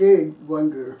 I did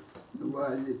wonder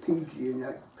why the PG and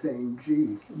not plain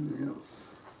G. You know,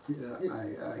 Yeah.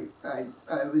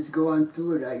 I was going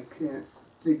through it. I can't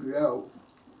figure out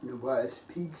why it's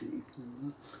PG.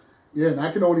 Yeah, and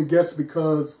I can only guess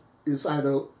because it's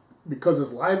either because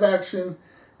it's live action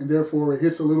and therefore it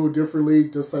hits a little differently.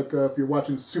 Just like if you're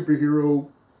watching superhero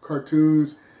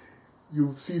cartoons,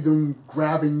 you see them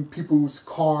grabbing people's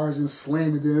cars and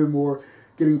slamming them, or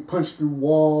getting punched through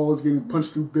walls, getting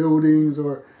punched through buildings,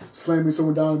 or slamming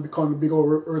someone down and causing a big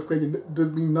old earthquake, and it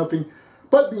doesn't mean nothing.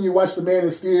 But then you watch The Man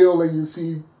of Steel and you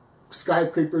see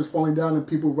skyscrapers falling down and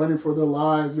people running for their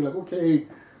lives. You're like, okay,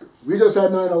 we just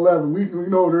had 9/11. We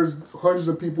know there's hundreds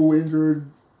of people injured,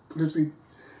 potentially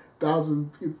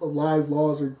thousands of lives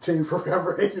lost or changed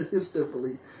forever. It just hits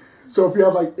differently. So if you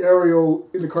have like Ariel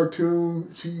in the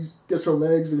cartoon, she gets her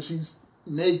legs and she's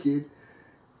naked,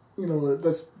 you know,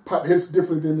 that's hits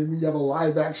different than when you have a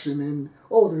live action and,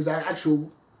 oh, there's an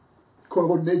actual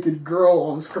quote-unquote naked girl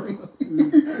on screen.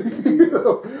 You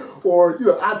know? Or, you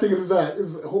know, I think it's that.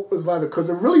 It's like, because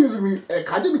it really isn't,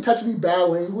 I didn't catch any bad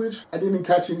language. I didn't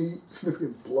catch any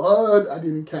significant blood. I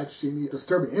didn't catch any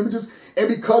disturbing images. And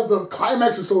because the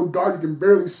climax is so dark, you can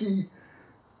barely see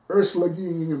Ursula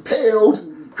getting impaled.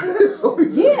 So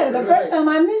yeah, the first time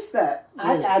I missed that.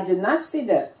 Yeah. I did not see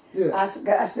that. Yeah. I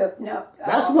said, no.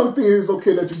 That's one thing is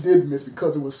okay that you did miss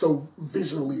because it was so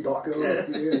visually dark.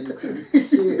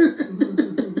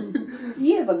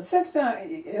 Yeah, but the second time,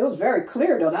 it was very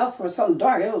clear, though. That was for something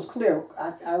dark. It was clear.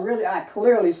 I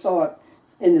clearly saw it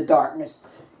in the darkness,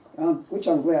 which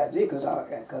I'm glad I did, because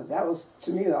that was,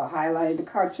 to me, a highlight of the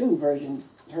cartoon version,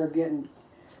 her getting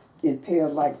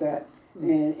impaled like that.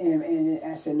 And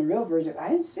I said in the real version, I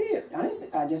didn't see it.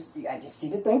 I just see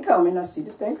the thing coming. I see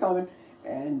the thing coming,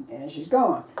 and she's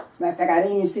gone. Matter of fact, I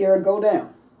didn't even see her go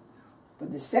down.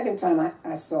 But the second time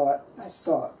I saw it.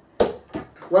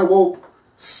 Right, well,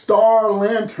 Star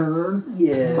Lantern,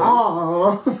 yes.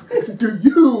 Mom, do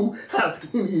you have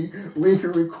any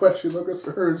lingering questions or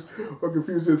concerns or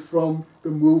confusion from the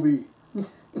movie?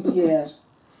 Yes.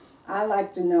 I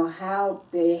like to know how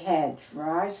they had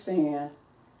dry sand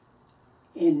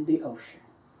in the ocean.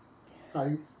 What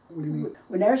do you mean?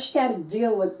 Whenever she had to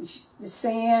deal with the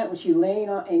sand, when she laid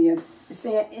on, and the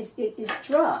sand it's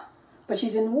dry, but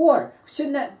she's in the water.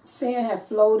 Shouldn't that sand have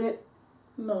floated?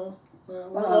 No.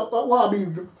 Well, I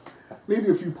mean,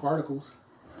 maybe a few particles.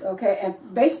 Okay, and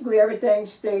basically everything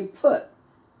stayed put.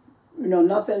 You know,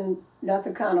 nothing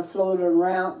kind of floated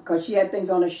around, because she had things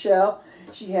on the shelf.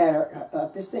 She had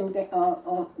this thing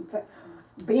on.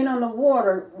 Being on the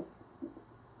water,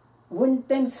 wouldn't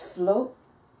things float?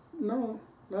 No,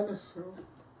 not necessarily.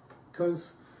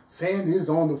 Because sand is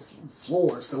on the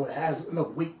floor, so it has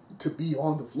enough weight to be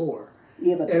on the floor.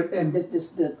 Yeah, but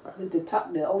the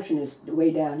top, the ocean is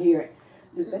way down here.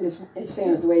 This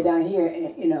sand is way down here,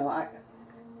 and you know,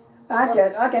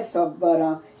 I guess so.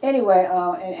 But anyway,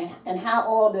 and how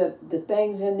all the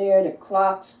things in there, the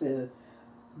clocks, the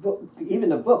book, even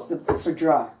the books are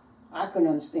dry. I couldn't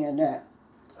understand that.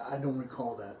 I don't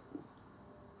recall that.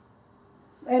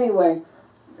 Anyway,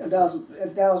 that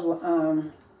was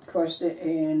one question,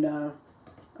 and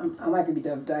I might be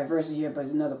diverse here, but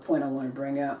it's another point I want to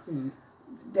bring out. Mm-hmm.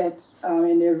 That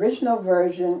in the original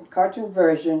version, cartoon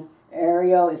version,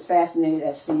 Ariel is fascinated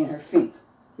at seeing her feet.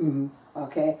 Mm-hmm.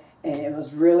 Okay, and it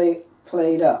was really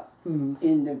played up. Mm-hmm.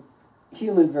 In the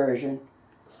human version,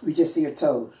 we just see her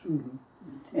toes, mm-hmm.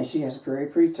 and she has very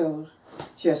pretty toes.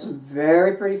 She has some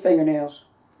very pretty fingernails.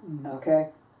 Mm-hmm. Okay,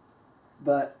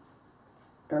 but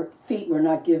her feet were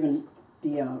not given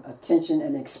the attention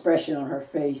and expression on her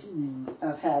face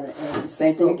of having. And the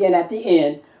same thing again at the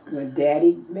end. When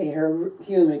Daddy made her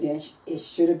human again, it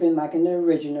should have been like in the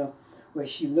original, where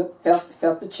she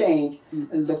felt the change,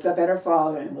 and looked up at her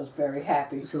father and was very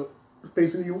happy. So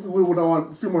basically, we would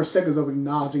want a few more seconds of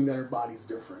acknowledging that her body's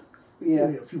different. Yeah,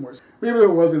 a few more. Maybe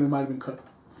there wasn't. It might have been cut,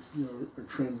 you know, or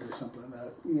trimmed or something like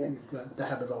that. Yeah, that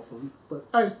happens often. But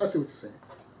I see what you're saying.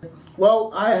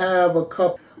 Well, I have a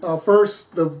couple.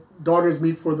 First, the daughters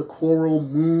meet for the coral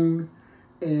moon,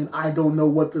 and I don't know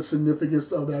what the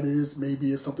significance of that is.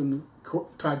 Maybe it's something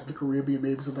tied to the Caribbean,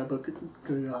 maybe some type of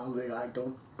Caribbean holiday. I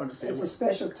don't understand. It's a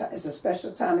special. It's a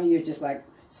special time of year, just like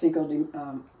Cinco de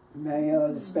Mayo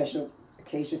is a special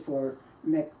occasion for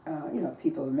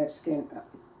people of Mexican,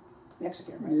 right?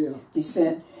 Yeah.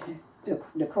 Descent.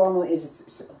 The coral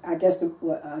is, I guess,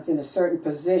 it's in a certain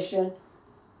position,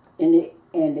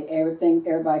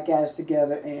 everybody gathers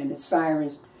together, and the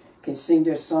sirens can sing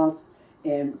their songs,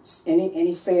 and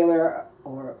any sailor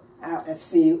or out at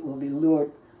sea will be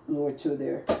lured to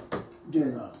their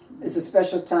doom. It's a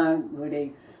special time where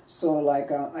they sort of like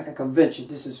a convention.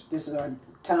 This is our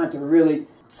time to really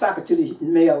sock it to the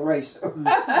male race. Okay,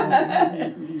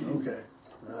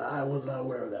 I was not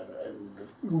aware of that.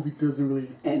 The movie doesn't really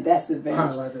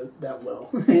highlight that well.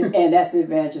 and that's the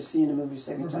advantage of seeing the movie the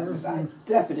second time, because I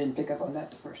definitely didn't pick up on that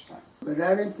the first time. But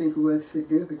I didn't think it was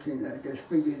significant. I just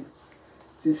figured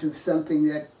this was something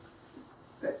that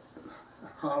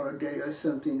holiday or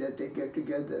something that they get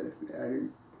together. I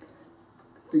didn't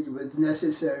think it was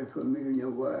necessary for me to know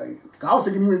why. I was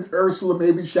thinking even Ursula,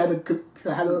 maybe she had to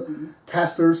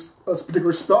cast a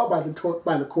particular spell by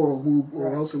the coral moon,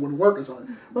 or else it wouldn't work or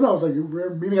something. But no, I was like, we're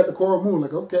meeting at the coral moon.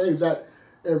 Like, okay, is that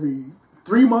every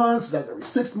 3 months? Is that every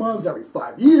 6 months? Every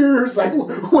 5 years? Like,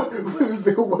 what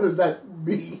does that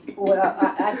mean? Well,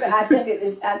 I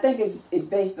think it's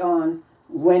based on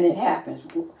when it happens,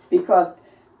 because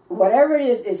whatever it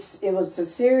is, it was a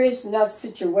serious enough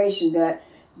situation that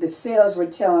the sailors were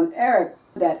telling Eric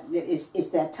that it's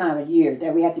that time of year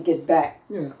that we have to get back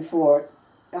before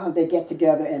they get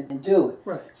together and do it.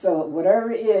 Right. So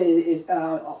whatever it is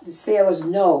the sailors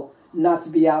know not to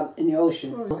be out in the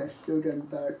ocean. That still doesn't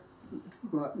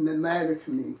matter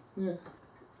to me. Yeah.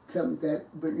 Something that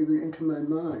wouldn't even enter my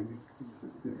mind.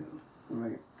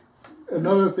 Right.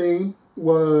 Another thing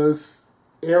was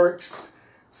Eric's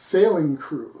sailing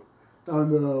crew. On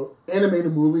the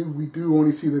animated movie, we do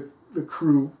only see the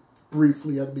crew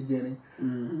briefly at the beginning,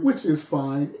 which is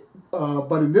fine.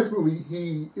 But in this movie,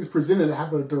 he is presented to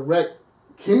have a direct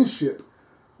kinship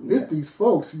with these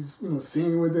folks. He's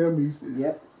singing with them. He's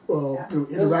interacting.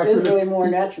 It's really more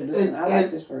natural. I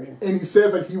like this version. And he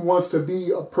says that he wants to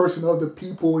be a person of the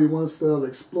people. He wants to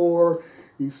explore.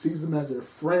 He sees them as their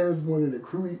friends more than the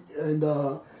crew. And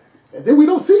then we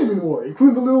don't see him anymore,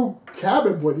 including the little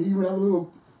cabin boy. They even have a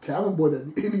little cabin boy that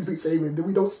he needs to be saved, and then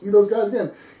we don't see those guys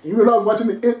again. Even when I was watching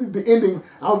the ending,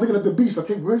 I was looking at the beach,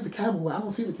 okay, where's the cabin boy? I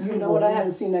don't see the cabin boy. You know what? I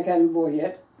haven't seen that cabin boy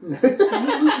yet. I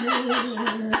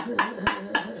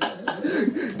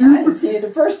didn't see it the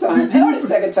first time, and the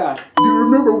second time. Do you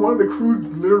remember one of the crew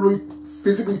literally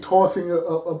physically tossing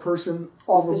a person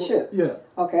off the ship? Yeah.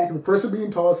 Okay. And the person being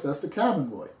tossed, that's the cabin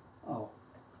boy. Oh.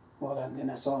 Well, then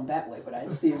I saw him that way, but I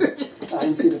didn't see him. I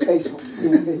didn't see the face.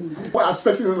 Well, I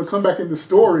expected him to come back in the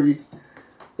story,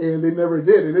 and they never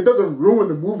did. And it doesn't ruin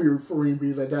the movie for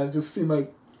me like that. It just seemed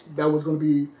like that was going to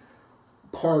be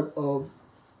part of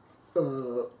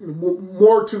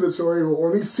more to the story, or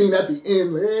at least seen at the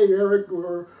end. Like, hey, Eric,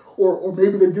 or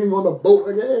maybe they're getting on the boat.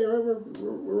 Like, hey,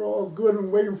 we're all good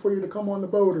and waiting for you to come on the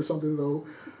boat or something. So,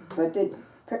 but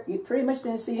you pretty much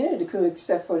didn't see any of the crew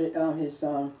except for his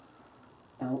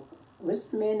what's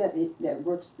the man that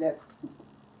works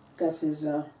that's his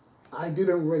I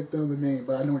didn't write down the name,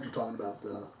 but I know what you're talking about.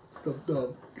 The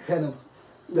head of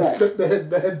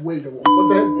the head waiter,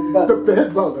 the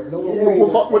head butler.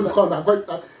 We'll just call him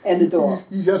that. And the dog.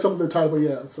 You have something to the title, but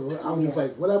yeah. So I was just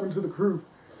like, what happened to the crew?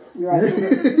 Right.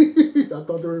 I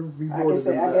thought there would be more.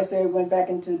 I guess they went back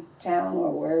into town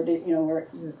or where they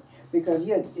because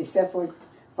except for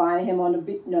finding him on the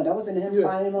beach. No, that wasn't him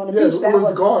finding him on the beach. That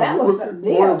was guards. That was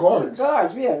the guards.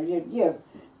 Guards, yeah.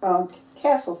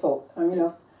 Castle folk.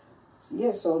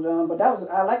 So but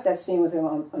I like that scene with him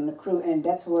on the crew, and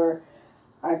that's where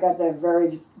I got that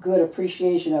very good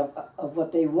appreciation of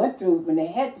what they went through when they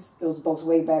had those boats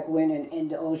way back when in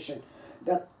the ocean.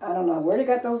 I don't know where they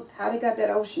got those, how they got that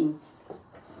ocean,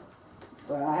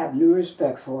 but I have new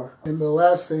respect for. And the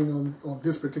last thing on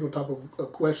this particular type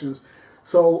of questions.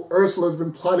 So Ursula's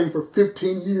been plotting for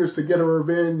 15 years to get her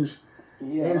revenge,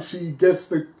 and she gets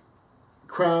the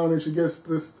crown and she gets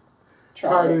this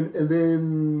Triton, and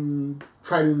then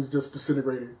Triton is just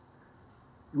disintegrated.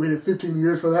 You waited 15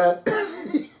 years for that?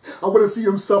 I want to see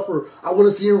him suffer. I want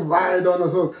to see him ride on the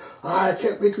hook. I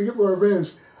can't wait to get my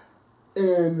revenge.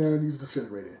 And then he's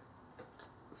disintegrated.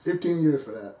 15 years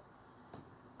for that.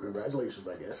 Congratulations,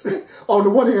 I guess. On the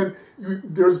one hand,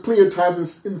 there's plenty of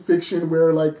times in fiction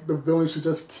where like the villain should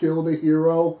just kill the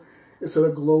hero instead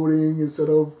of gloating, instead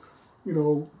of you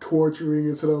know, torturing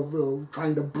instead of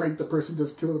trying to break the person,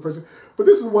 just kill the person. But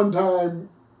this is one time,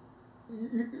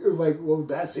 it's like, well,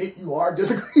 that's it. You are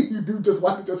just you do just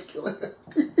want to just kill it.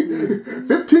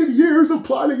 15 years of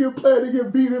plotting and planning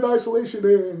and being in isolation,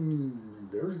 and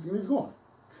he's gone.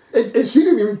 And she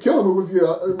didn't even kill him. It was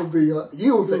the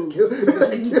eels that killed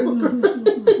him.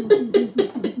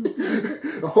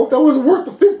 I hope that was worth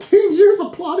the 15 years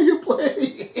of plotting and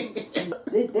planning.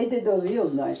 They did those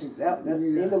eels nice.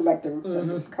 They look like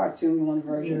the cartoon one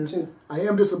version too. I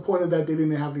am disappointed that they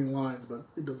didn't have any lines, but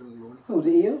it doesn't ruin it. Who,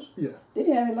 the eels? Yeah. They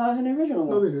didn't have any lines in the original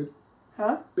one. No, they did.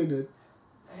 Huh? They did.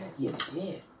 Yeah, they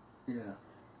did. Yeah.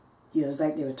 Yeah, it was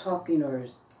like they were talking or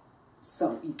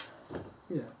something.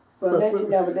 Yeah. But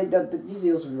these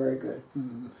eels were very good.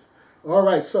 Mm-hmm. All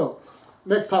right, so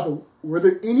next topic. Were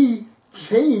there any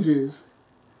changes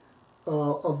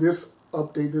of this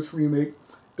update, this remake,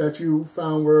 that you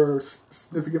found were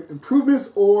significant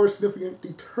improvements or significant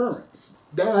deterrents?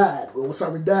 Dad. We'll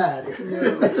start with Dad.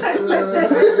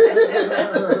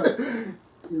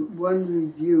 One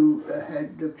review I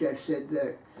had looked at said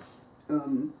that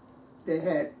they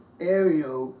had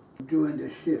Ariel doing the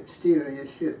ship, steering the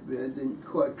ship, rather than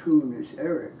cartoonist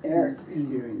Eric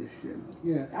steering the ship.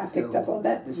 Yeah, I picked up on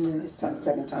that this time,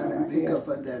 second time. I didn't pick up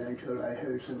on that until I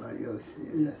heard somebody else say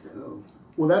it. I said, oh.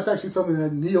 Well, that's actually something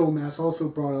that Neomass also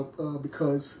brought up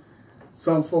because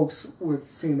some folks were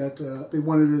saying that they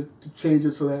wanted to change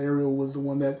it so that Ariel was the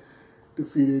one that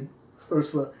defeated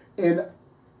Ursula. And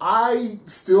I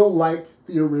still like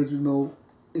the original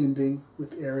ending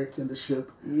with Eric and the ship.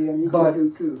 Yeah, me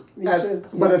too.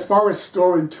 But as far as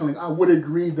storytelling, I would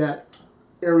agree that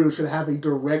Ariel should have a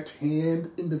direct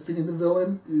hand in defeating the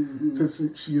villain. Mm-hmm. Since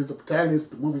she is the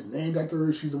protagonist, the movie's named after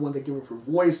her. She's the one that gave her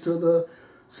voice to the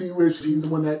Sea Witch. She's the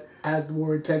one that has the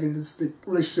more antagonistic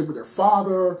relationship with her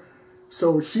father.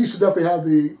 So she should definitely have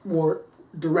the more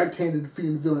direct hand in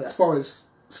defeating the villain as far as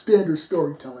standard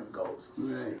storytelling goes.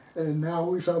 Right. And now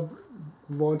we shall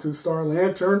move on to Star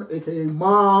Lantern, a.k.a.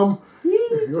 Mom.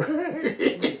 You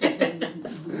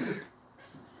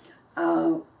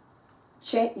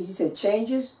said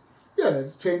changes? Yeah,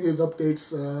 it's changes,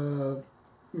 updates,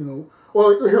 you know.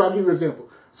 Well, here, I'll give you an example.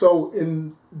 So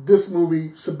in this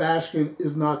movie, Sebastian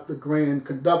is not the grand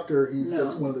conductor. He's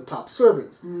just one of the top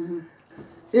servants. Mm-hmm.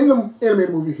 In the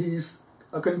animated movie, he's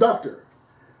a conductor.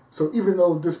 So even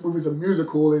though this movie is a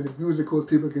musical, and in musicals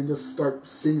people can just start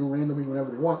singing randomly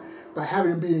whenever they want, by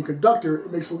having him be a conductor,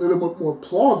 it makes it a little bit more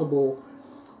plausible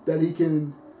that he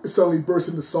can suddenly burst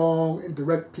into song and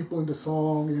direct people into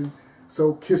song. And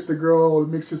so Kiss the Girl, it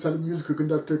makes sense that a musical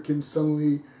conductor can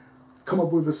suddenly come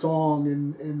up with a song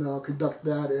and conduct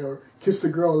that. Or Kiss the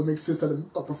Girl, it makes sense that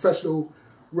a professional,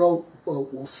 renowned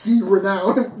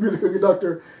musical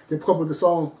conductor can come up with a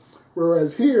song.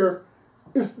 Whereas here,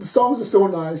 the songs are so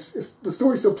nice. The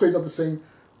story still plays out the same,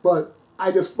 but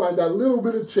I just find that little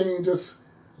bit of change just,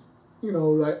 you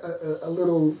know, like a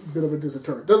little bit of a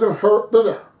deterrent. Doesn't hurt,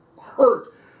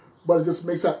 but it just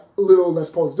makes that a little less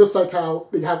plausible. Just like how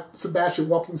they have Sebastian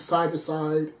walking side to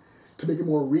side to make it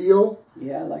more real.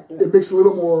 Yeah, I like that. It makes it a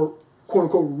little more quote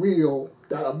unquote real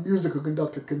that a musical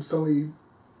conductor can suddenly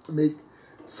make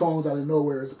songs out of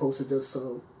nowhere as opposed to just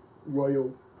a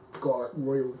royal guard,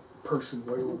 royal person,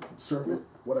 royal servant,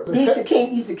 whatever. He's the king.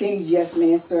 He's the king's yes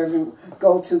man, servant,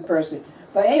 go-to person.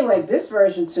 But anyway, this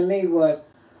version to me was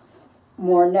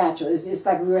more natural. It's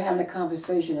like we were having a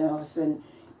conversation, and all of a sudden,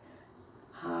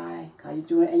 hi, how you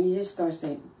doing? And you just start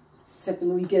saying, set the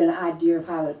mood. You get an idea of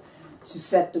how to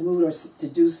set the mood or to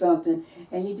do something,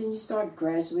 and you start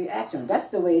gradually acting. That's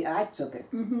the way I took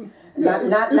it. Mm-hmm.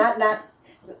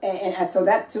 And so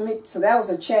that to me, so that was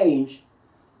a change.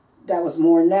 That was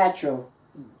more natural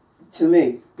to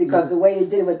me, because the way they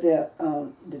did with the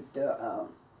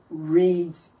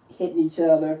reeds hitting each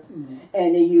other,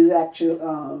 and they use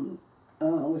actual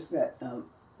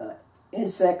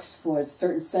insects for a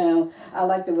certain sound. I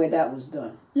like the way that was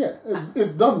done. Yeah,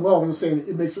 it's done well. I'm just saying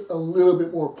it makes it a little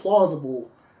bit more plausible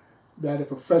that a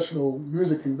professional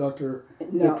music conductor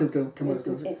can come up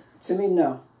with it. To me,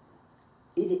 no.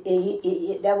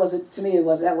 That wasn't, to me,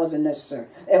 that wasn't necessary.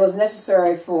 It was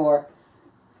necessary for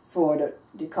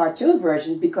the cartoon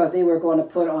version because they were going to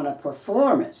put on a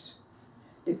performance.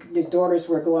 The daughters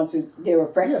were going to, they were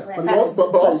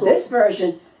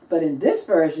practicing. But in this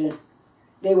version,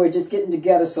 they were just getting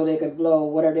together so they could blow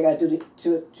whatever they got to do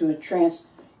to a trance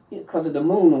because of the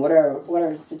moon or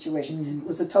whatever the situation. Mm-hmm. It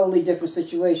was a totally different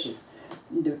situation.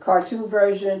 The cartoon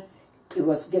version, it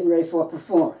was getting ready for a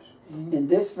performance. Mm-hmm. In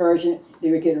this version,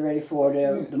 they were getting ready for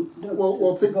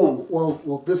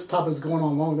Well, this topic is going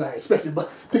on longer than I expected. But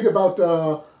think about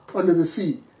Under the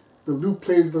Sea. the lute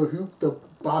plays the hoop, the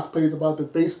bass plays about the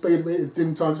bass plays it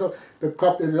didn't talk about the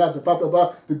pop the blah blah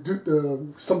blah the duke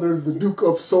sometimes the Duke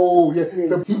of Soul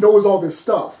he knows all this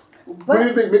stuff.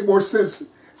 Wouldn't it make more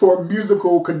sense for a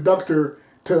musical conductor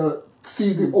to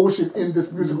see the ocean in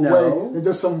this musical way than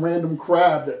just some random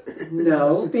crab that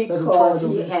no because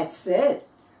he had said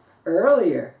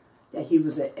earlier that he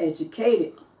was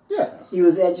educated. Yeah. He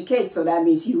was educated, so that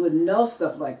means he would know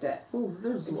stuff like that. Well,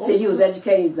 see, he was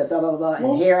educated, blah, blah, blah,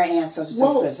 and here I am, such.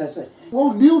 Well,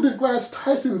 Neil deGrasse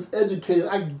Tyson is educated.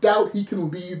 I doubt he can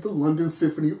lead the London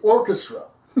Symphony Orchestra.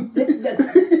 But,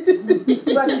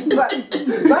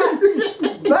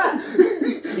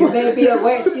 you may be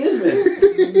aware, excuse me,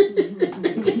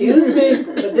 but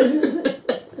this is,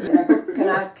 can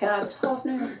I talk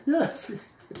now? Yes.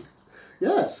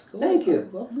 Yes. Thank you.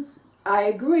 I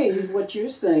agree with what you're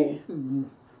saying,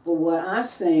 but what I'm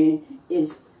saying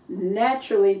is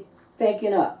naturally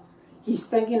thinking up. He's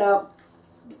thinking up,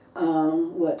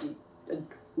 what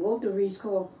the reeds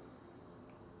called?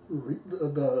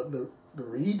 The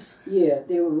reeds? Yeah,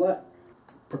 they were what?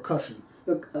 Percussion.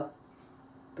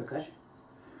 Percussion.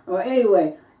 Well,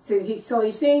 anyway, so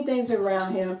he's seeing things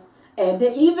around him, and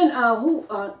then even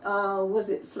was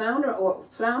it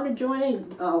Flounder joining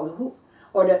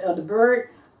the bird.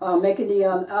 Making the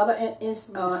other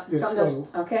something else.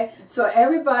 Okay, so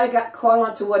everybody got caught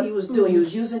on to what he was doing. He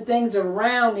was using things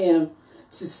around him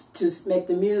to make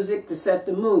the music, to set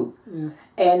the mood,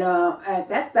 and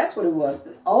that's what it was.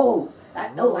 Oh, I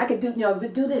know I could do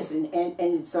do this, and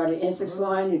it started insects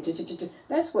flying.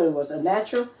 That's what it was, a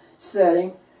natural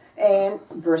setting, and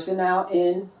bursting out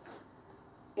in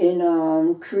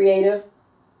creative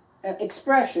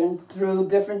expression through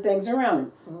different things around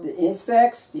him. The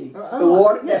insects, the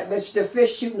water, the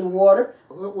fish shooting the water.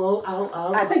 Well,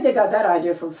 I think they got that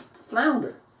idea from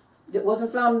Flounder. Wasn't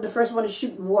Flounder the first one to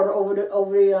shoot water over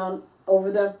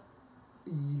them?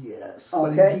 Yes.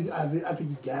 Okay. But I think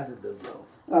he gathered them though.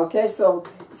 Okay, so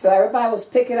everybody was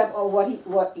picking up on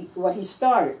what he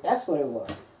started. That's what it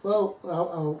was. Well,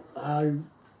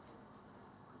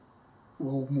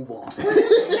 we'll move on.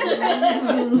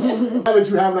 Now that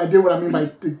you have an idea what I mean by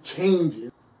the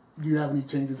changes, do you have any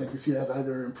changes that you see as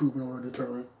either improvement or a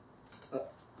deterrent?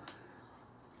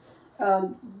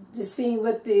 The scene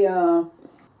with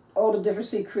all the different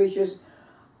sea creatures,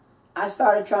 I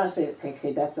started trying to say,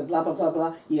 okay, that's a blah, blah, blah,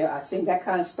 blah. Yeah, I seen that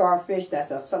kind of starfish, that's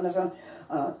a something.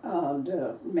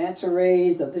 The manta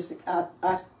rays, I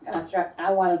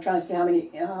wanted to try to see how many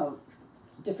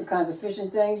different kinds of fish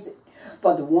and things.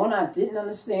 But the one I didn't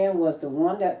understand was the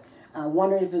one that I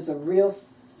wondered if it's a real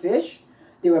fish.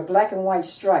 They were black and white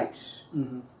stripes.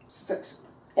 Mm-hmm.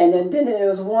 And then there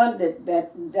was one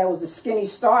that was the skinny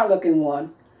star-looking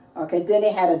one. Okay, then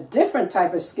they had a different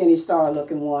type of skinny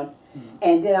star-looking one. Mm-hmm.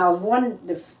 And then I was wondering,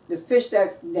 the fish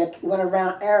that went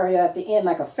around Ariel at the end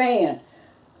like a fan.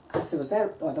 I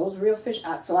said, are those real fish?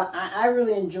 So I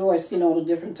really enjoyed seeing all the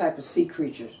different type of sea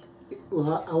creatures.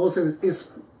 Well, I will say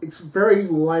this, it's very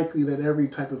likely that every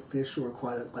type of fish or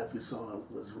aquatic life you saw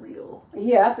was real.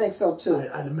 Yeah, I think so too.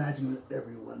 I'd imagine that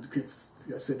everyone, because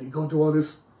like I said, they go through all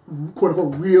this quote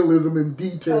unquote realism and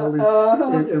detail, and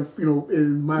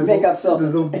in my make up something.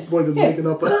 There's no point in making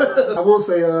up. I will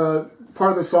say,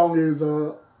 part of the song is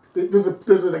there's like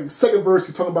the second verse.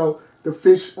 He's talking about the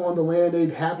fish on the land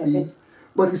ain't happy,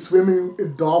 but he's swimming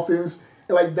in dolphins,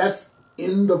 and like that's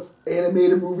in the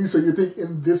animated movie, so you think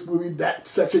in this movie, that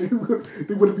section,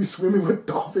 they wouldn't be swimming with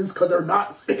dolphins because they're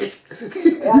not fish.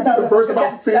 The verse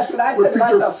about fish would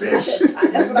feature fish.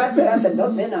 That's what I said. I said,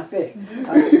 no, they're not fish.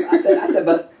 I said,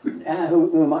 but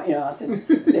who am I? I said,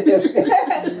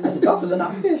 dolphins are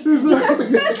not fish. and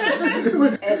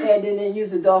then they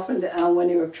used the dolphin when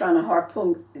they were trying to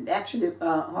harpoon the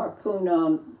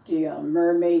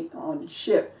mermaid on the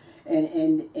ship.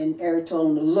 And Ariel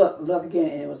told him to look again,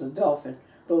 and it was a dolphin.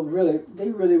 But really, they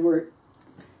really were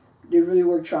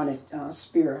trying to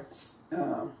spear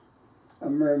a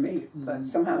mermaid. Mm-hmm. But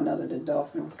somehow or another, the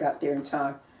dolphin got there in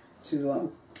time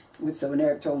to. When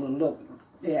Ariel told them to look,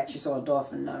 they actually saw a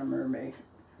dolphin, not a mermaid.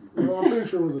 Well, I'm pretty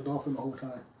sure it was a dolphin the whole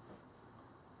time.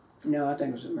 No, I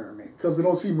think it was a mermaid. Because we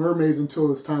don't see mermaids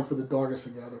until it's time for the daughters to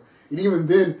gather, and even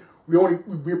then. We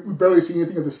barely see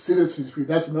anything of the citizenry.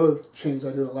 That's another change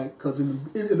I didn't like, because in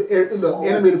the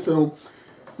animated film,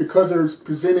 because they're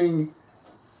presenting,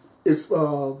 it's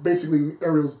basically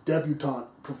Ariel's debutante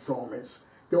performance.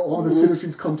 All the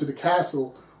citizens come to the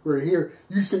castle. Where here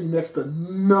you see next to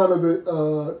none of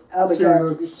the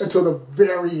characters until the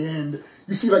very end.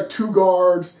 You see like 2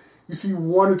 guards. You see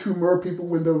 1 or 2 mer people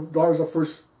when the daughters are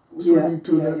first swimming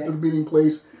to the meeting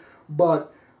place,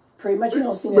 but. Pretty much, you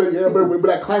don't see but yeah, but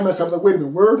that climax, I was like, wait a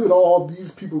minute, where did all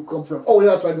these people come from? Oh, yeah,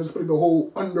 that's right, there's the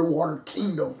whole underwater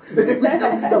kingdom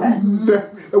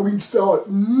that we saw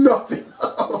nothing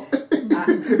of.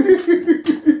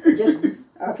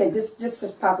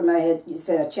 Just popped in my head. You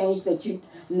said a change that you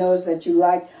noticed that you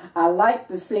like. I like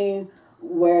the scene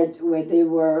where they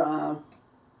were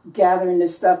gathering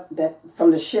this stuff that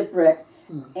from the shipwreck,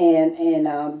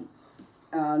 and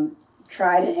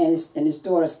Triton and his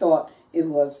daughters thought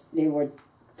they were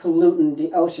polluting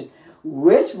the ocean,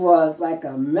 which was like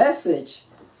a message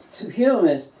to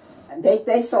humans.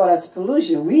 They saw it as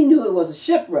pollution. We knew it was a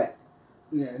shipwreck.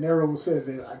 Yeah, and Ariel said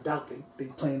that I doubt they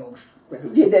plan on.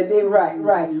 Yeah, they right.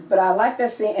 But I like that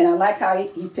scene, and I like how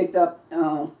he picked up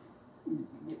the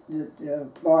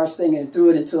barge thing and threw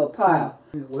it into a pile.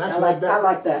 Yeah, well, I like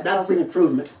that. That was an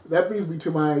improvement. That brings me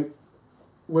to my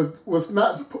it's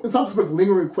not supposed to be a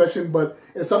lingering question, but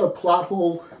it's not a plot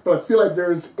hole. But I feel like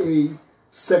there's a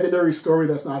secondary story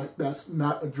that's not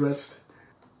addressed.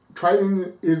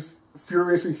 Triton is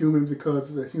furious with humans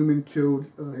because a human killed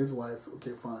his wife.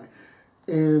 Okay, fine.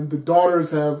 And the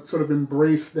daughters have sort of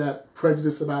embraced that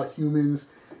prejudice about humans.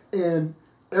 And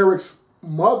Eric's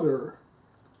mother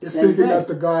is thinking that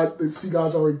the sea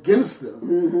gods are against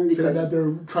them, saying that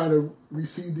they're trying to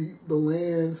reseed the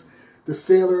lands. The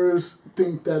sailors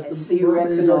think that the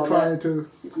mermaids are trying to.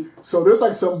 So there's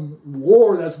like some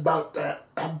war that's about to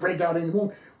break out any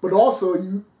moment. But also,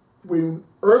 when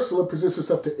Ursula presents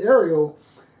herself to Ariel,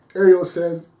 Ariel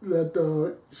says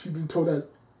that she's been told that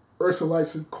Ursula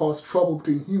likes to cause trouble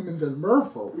between humans and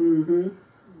merfolk.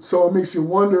 So it makes you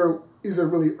wonder, is it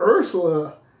really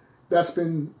Ursula that's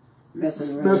been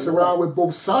messing around with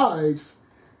both sides?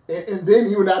 And then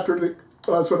even after the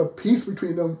sort of peace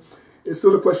between them, it's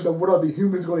still the question of what are the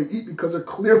humans going to eat, because they're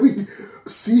clearly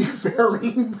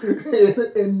seafaring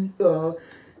and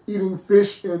eating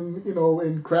fish and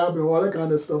and crab and all that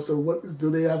kind of stuff. So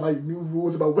do they have like new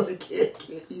rules about what they can't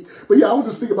eat? But yeah, I was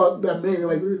just thinking about that man.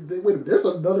 Like, wait a minute, there's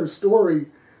another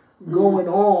story going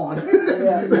on.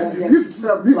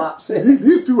 Subplots.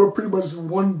 These two are pretty much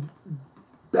one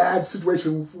bad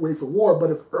situation away from war.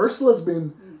 But if Ursula's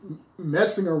been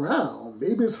messing around,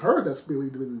 maybe it's her that's really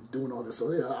been doing all this.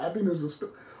 So yeah, I think there's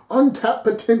untapped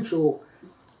potential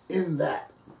in that.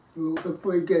 Well,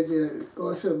 before we get there,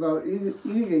 also about eating,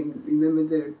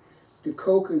 remember the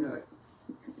coconut.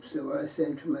 So I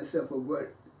said to myself, well,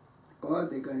 what are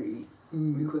they going to eat?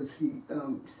 Because he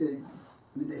said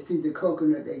when they see the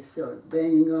coconut, they start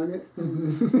banging on it.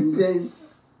 And then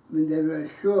when they were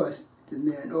ashore, the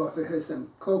man offered her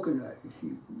some coconut, and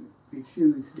she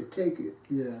refused to take it.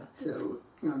 Yeah. So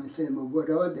I'm saying, well, what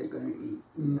are they going to eat?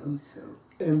 So.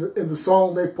 And the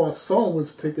song Le Poisson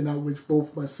was taken out, which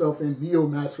both myself and Neo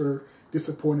Mass were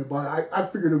disappointed by. I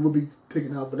figured it would be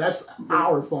taken out, but that's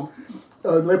our song.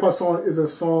 Le Poisson is a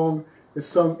song that's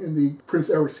sung in the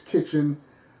Prince Eric's kitchen.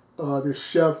 The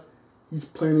chef, he's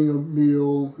planning a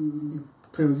meal,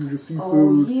 planning to use the seafood.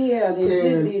 Oh yeah, they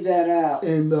did leave that out.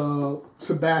 And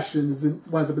Sebastian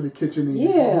winds up in the kitchen and he's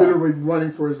literally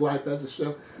running for his life as the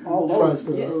chef tries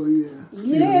to.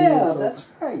 Yeah, that's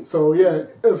right. So yeah,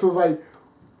 so it's like.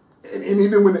 And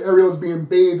even when Ariel's being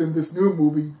bathed in this new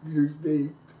movie,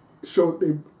 they show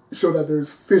that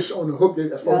there's fish on the hook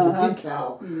as far as the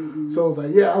decal. So it's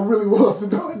like, yeah, I really would love to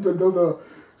know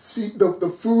the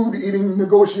food eating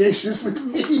negotiations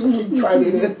between King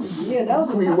Triton and that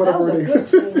was a good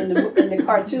scene in the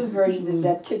cartoon version.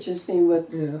 That kitchen scene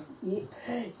with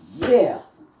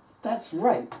that's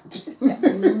right.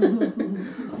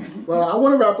 Well, I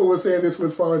want to wrap up with saying this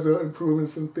as far as the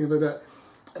improvements and things like that.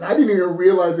 And I didn't even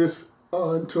realize this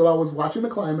until I was watching the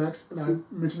climax, and I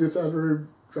mentioned this as we were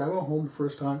driving home the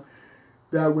first time,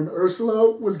 that when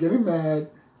Ursula was getting mad,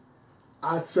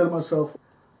 I said to myself,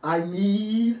 I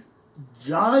need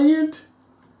giant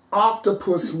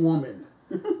octopus woman.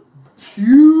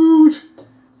 Huge,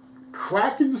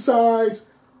 kraken-sized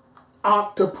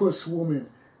octopus woman.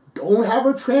 Don't have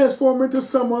her transform into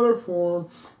some other form.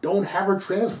 Don't have her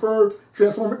transform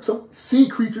some sea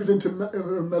creatures into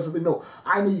messes. No,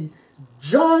 I need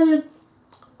giant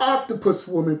octopus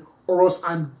woman, or else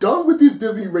I'm done with these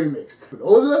Disney remakes. For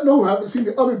those that know, who haven't seen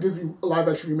the other Disney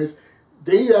live-action remakes,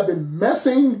 they have been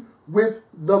messing with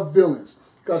the villains.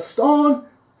 Gaston,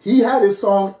 he had his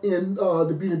song in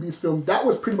the Beauty and the Beast film. That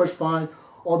was pretty much fine,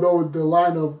 although the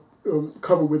line of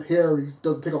covered with hair, he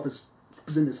doesn't take off his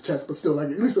in his chest, but still, like,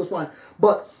 at least it was fine.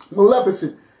 But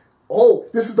Maleficent,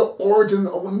 this is the origin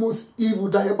of the most evil,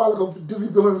 diabolical Disney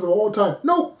villains of all time.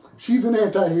 No, she's an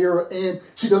anti-hero, and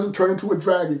she doesn't turn into a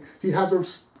dragon. She has her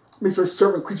makes her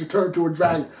servant creature turn into a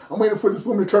dragon. I'm waiting for this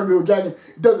woman to turn into a dragon.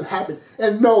 It doesn't happen.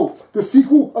 And no, the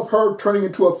sequel of her turning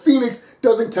into a phoenix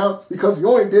doesn't count because he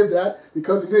only did that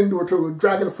because he didn't do it to a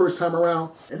dragon the first time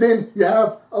around. And then you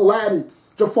have Aladdin.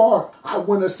 Jafar, I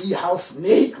want to see how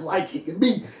snake-like he can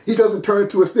be. He doesn't turn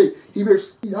into a snake. He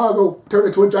makes Iago turn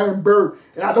into a giant bird,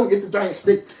 and I don't get the giant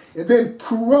snake. And then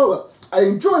Cruella. I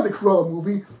enjoyed the Cruella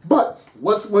movie, but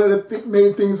what's one of the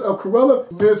main things of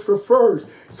Cruella? Lives for furs.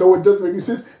 So it doesn't make any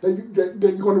sense that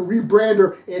you're going to rebrand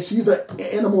her, and she's an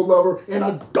animal lover and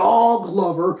a dog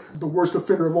lover, the worst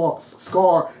offender of all.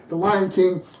 Scar, The Lion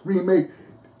King remake,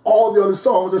 all the other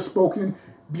songs are spoken.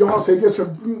 Beyonce gets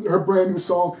her brand new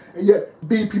song, and yet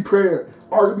Be Prepared,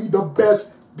 arguably the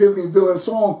best Disney villain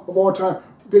song of all time.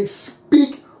 They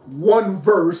speak one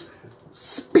verse,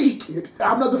 speak it.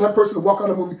 I'm not the type of person to walk out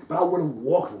of the movie, but I would have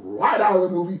walked right out of the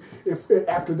movie if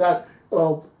after that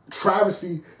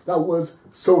travesty that was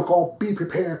so-called Be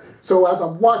Prepared. So as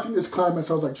I'm watching this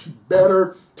climax, I was like, she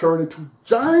better turn into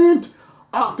giant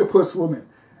octopus woman.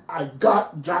 I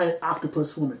got giant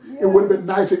octopus woman. Yeah. It would have been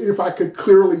nicer if I could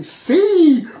clearly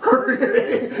see her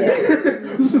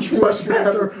much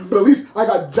better, but at least I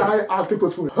got giant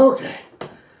octopus woman. Okay,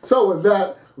 so with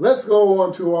that, let's go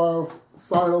on to our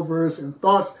final verse and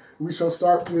thoughts. We shall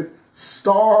start with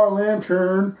Star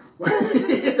Lantern.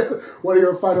 What are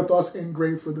your final thoughts and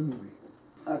grade for the movie?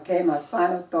 Okay, my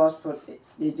final thoughts for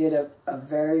they did a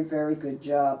very, very good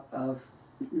job of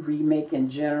remake in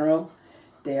general.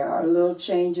 There are little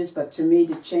changes, but to me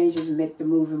the changes make the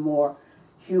movie more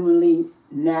humanly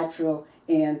natural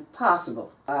and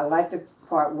possible. I like the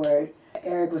part where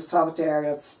Eric was talking to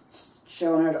Ariel,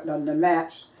 showing her the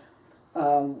maps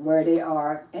where they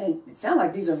are, and it sounded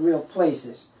like these are real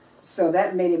places. So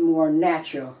that made it more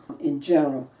natural in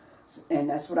general. And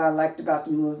that's what I liked about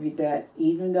the movie, that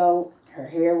even though her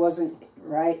hair wasn't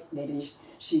right, they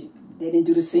didn't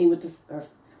do the scene with her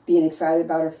being excited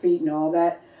about her feet and all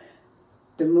that.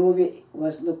 The movie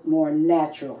looked more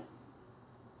natural,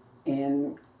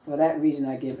 and for that reason,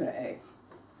 I give it an A.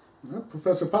 Well,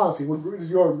 Professor Policy, what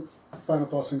is your final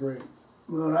thoughts and grade?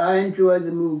 Well, I enjoyed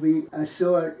the movie. I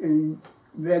saw it in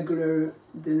regular,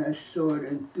 then I saw it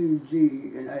in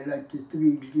 3D, and I liked the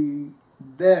 3D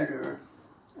better.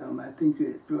 I think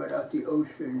it brought out the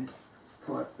ocean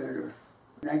part better.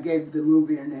 And I gave the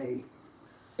movie an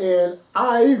A. And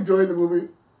I enjoyed the movie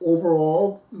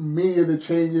overall. Many of the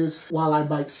changes, while I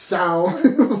might sound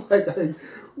like I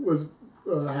was,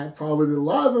 had probably a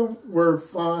lot of them were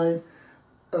fine.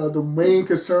 The main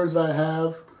concerns I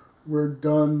have were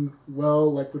done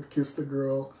well, like with Kiss the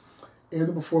Girl, and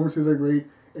the performances are great.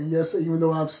 And yes, even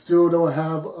though I still don't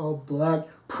have a black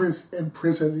prince and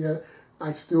princess yet,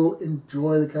 I still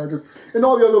enjoy the characters. And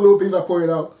all the other little things I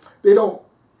pointed out, they don't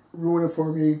ruin it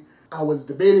for me. I was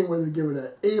debating whether to give it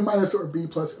an A- or a B+,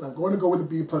 and I'm going to go with a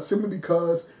B+, simply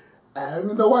because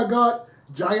even though I got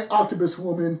Giant Octopus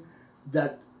Woman,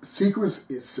 that sequence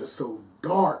is just so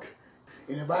dark.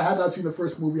 And if I had not seen the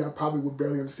first movie, I probably would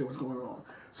barely understand what's going on.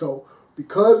 So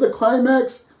because the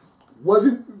climax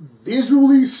wasn't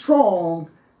visually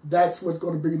strong, that's what's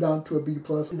going to bring it down to a B+.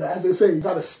 As they say, you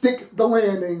got to stick the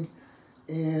landing,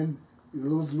 and you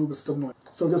lose a little bit of stuff.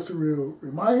 So just to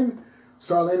remind,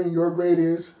 Star Landing, your grade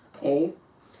is? A.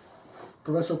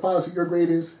 Professional Policy, your grade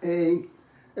is? A.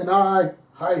 And I,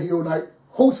 High Heel Knight,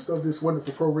 host of this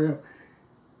wonderful program,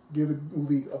 give the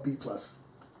movie a B+.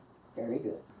 Very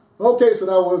good. Okay, so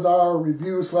that was our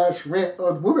review / rant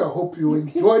of the movie. I hope you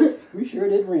enjoyed it. We sure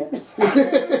did rant.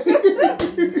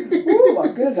 Oh my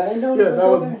goodness, I didn't know. Yeah,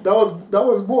 that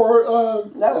was more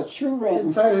that was true rant.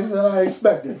 exciting than I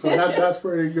expected. So that's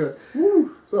pretty good.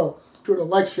 So be sure to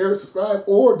like, share, subscribe,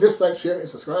 or dislike, share, and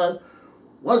subscribe.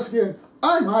 Once again,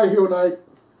 I'm High Heel Knight.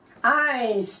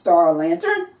 I'm Star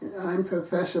Lantern. I'm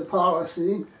Professor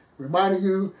Policy. Reminding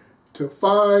you to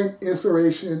find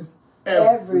inspiration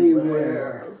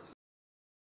everywhere.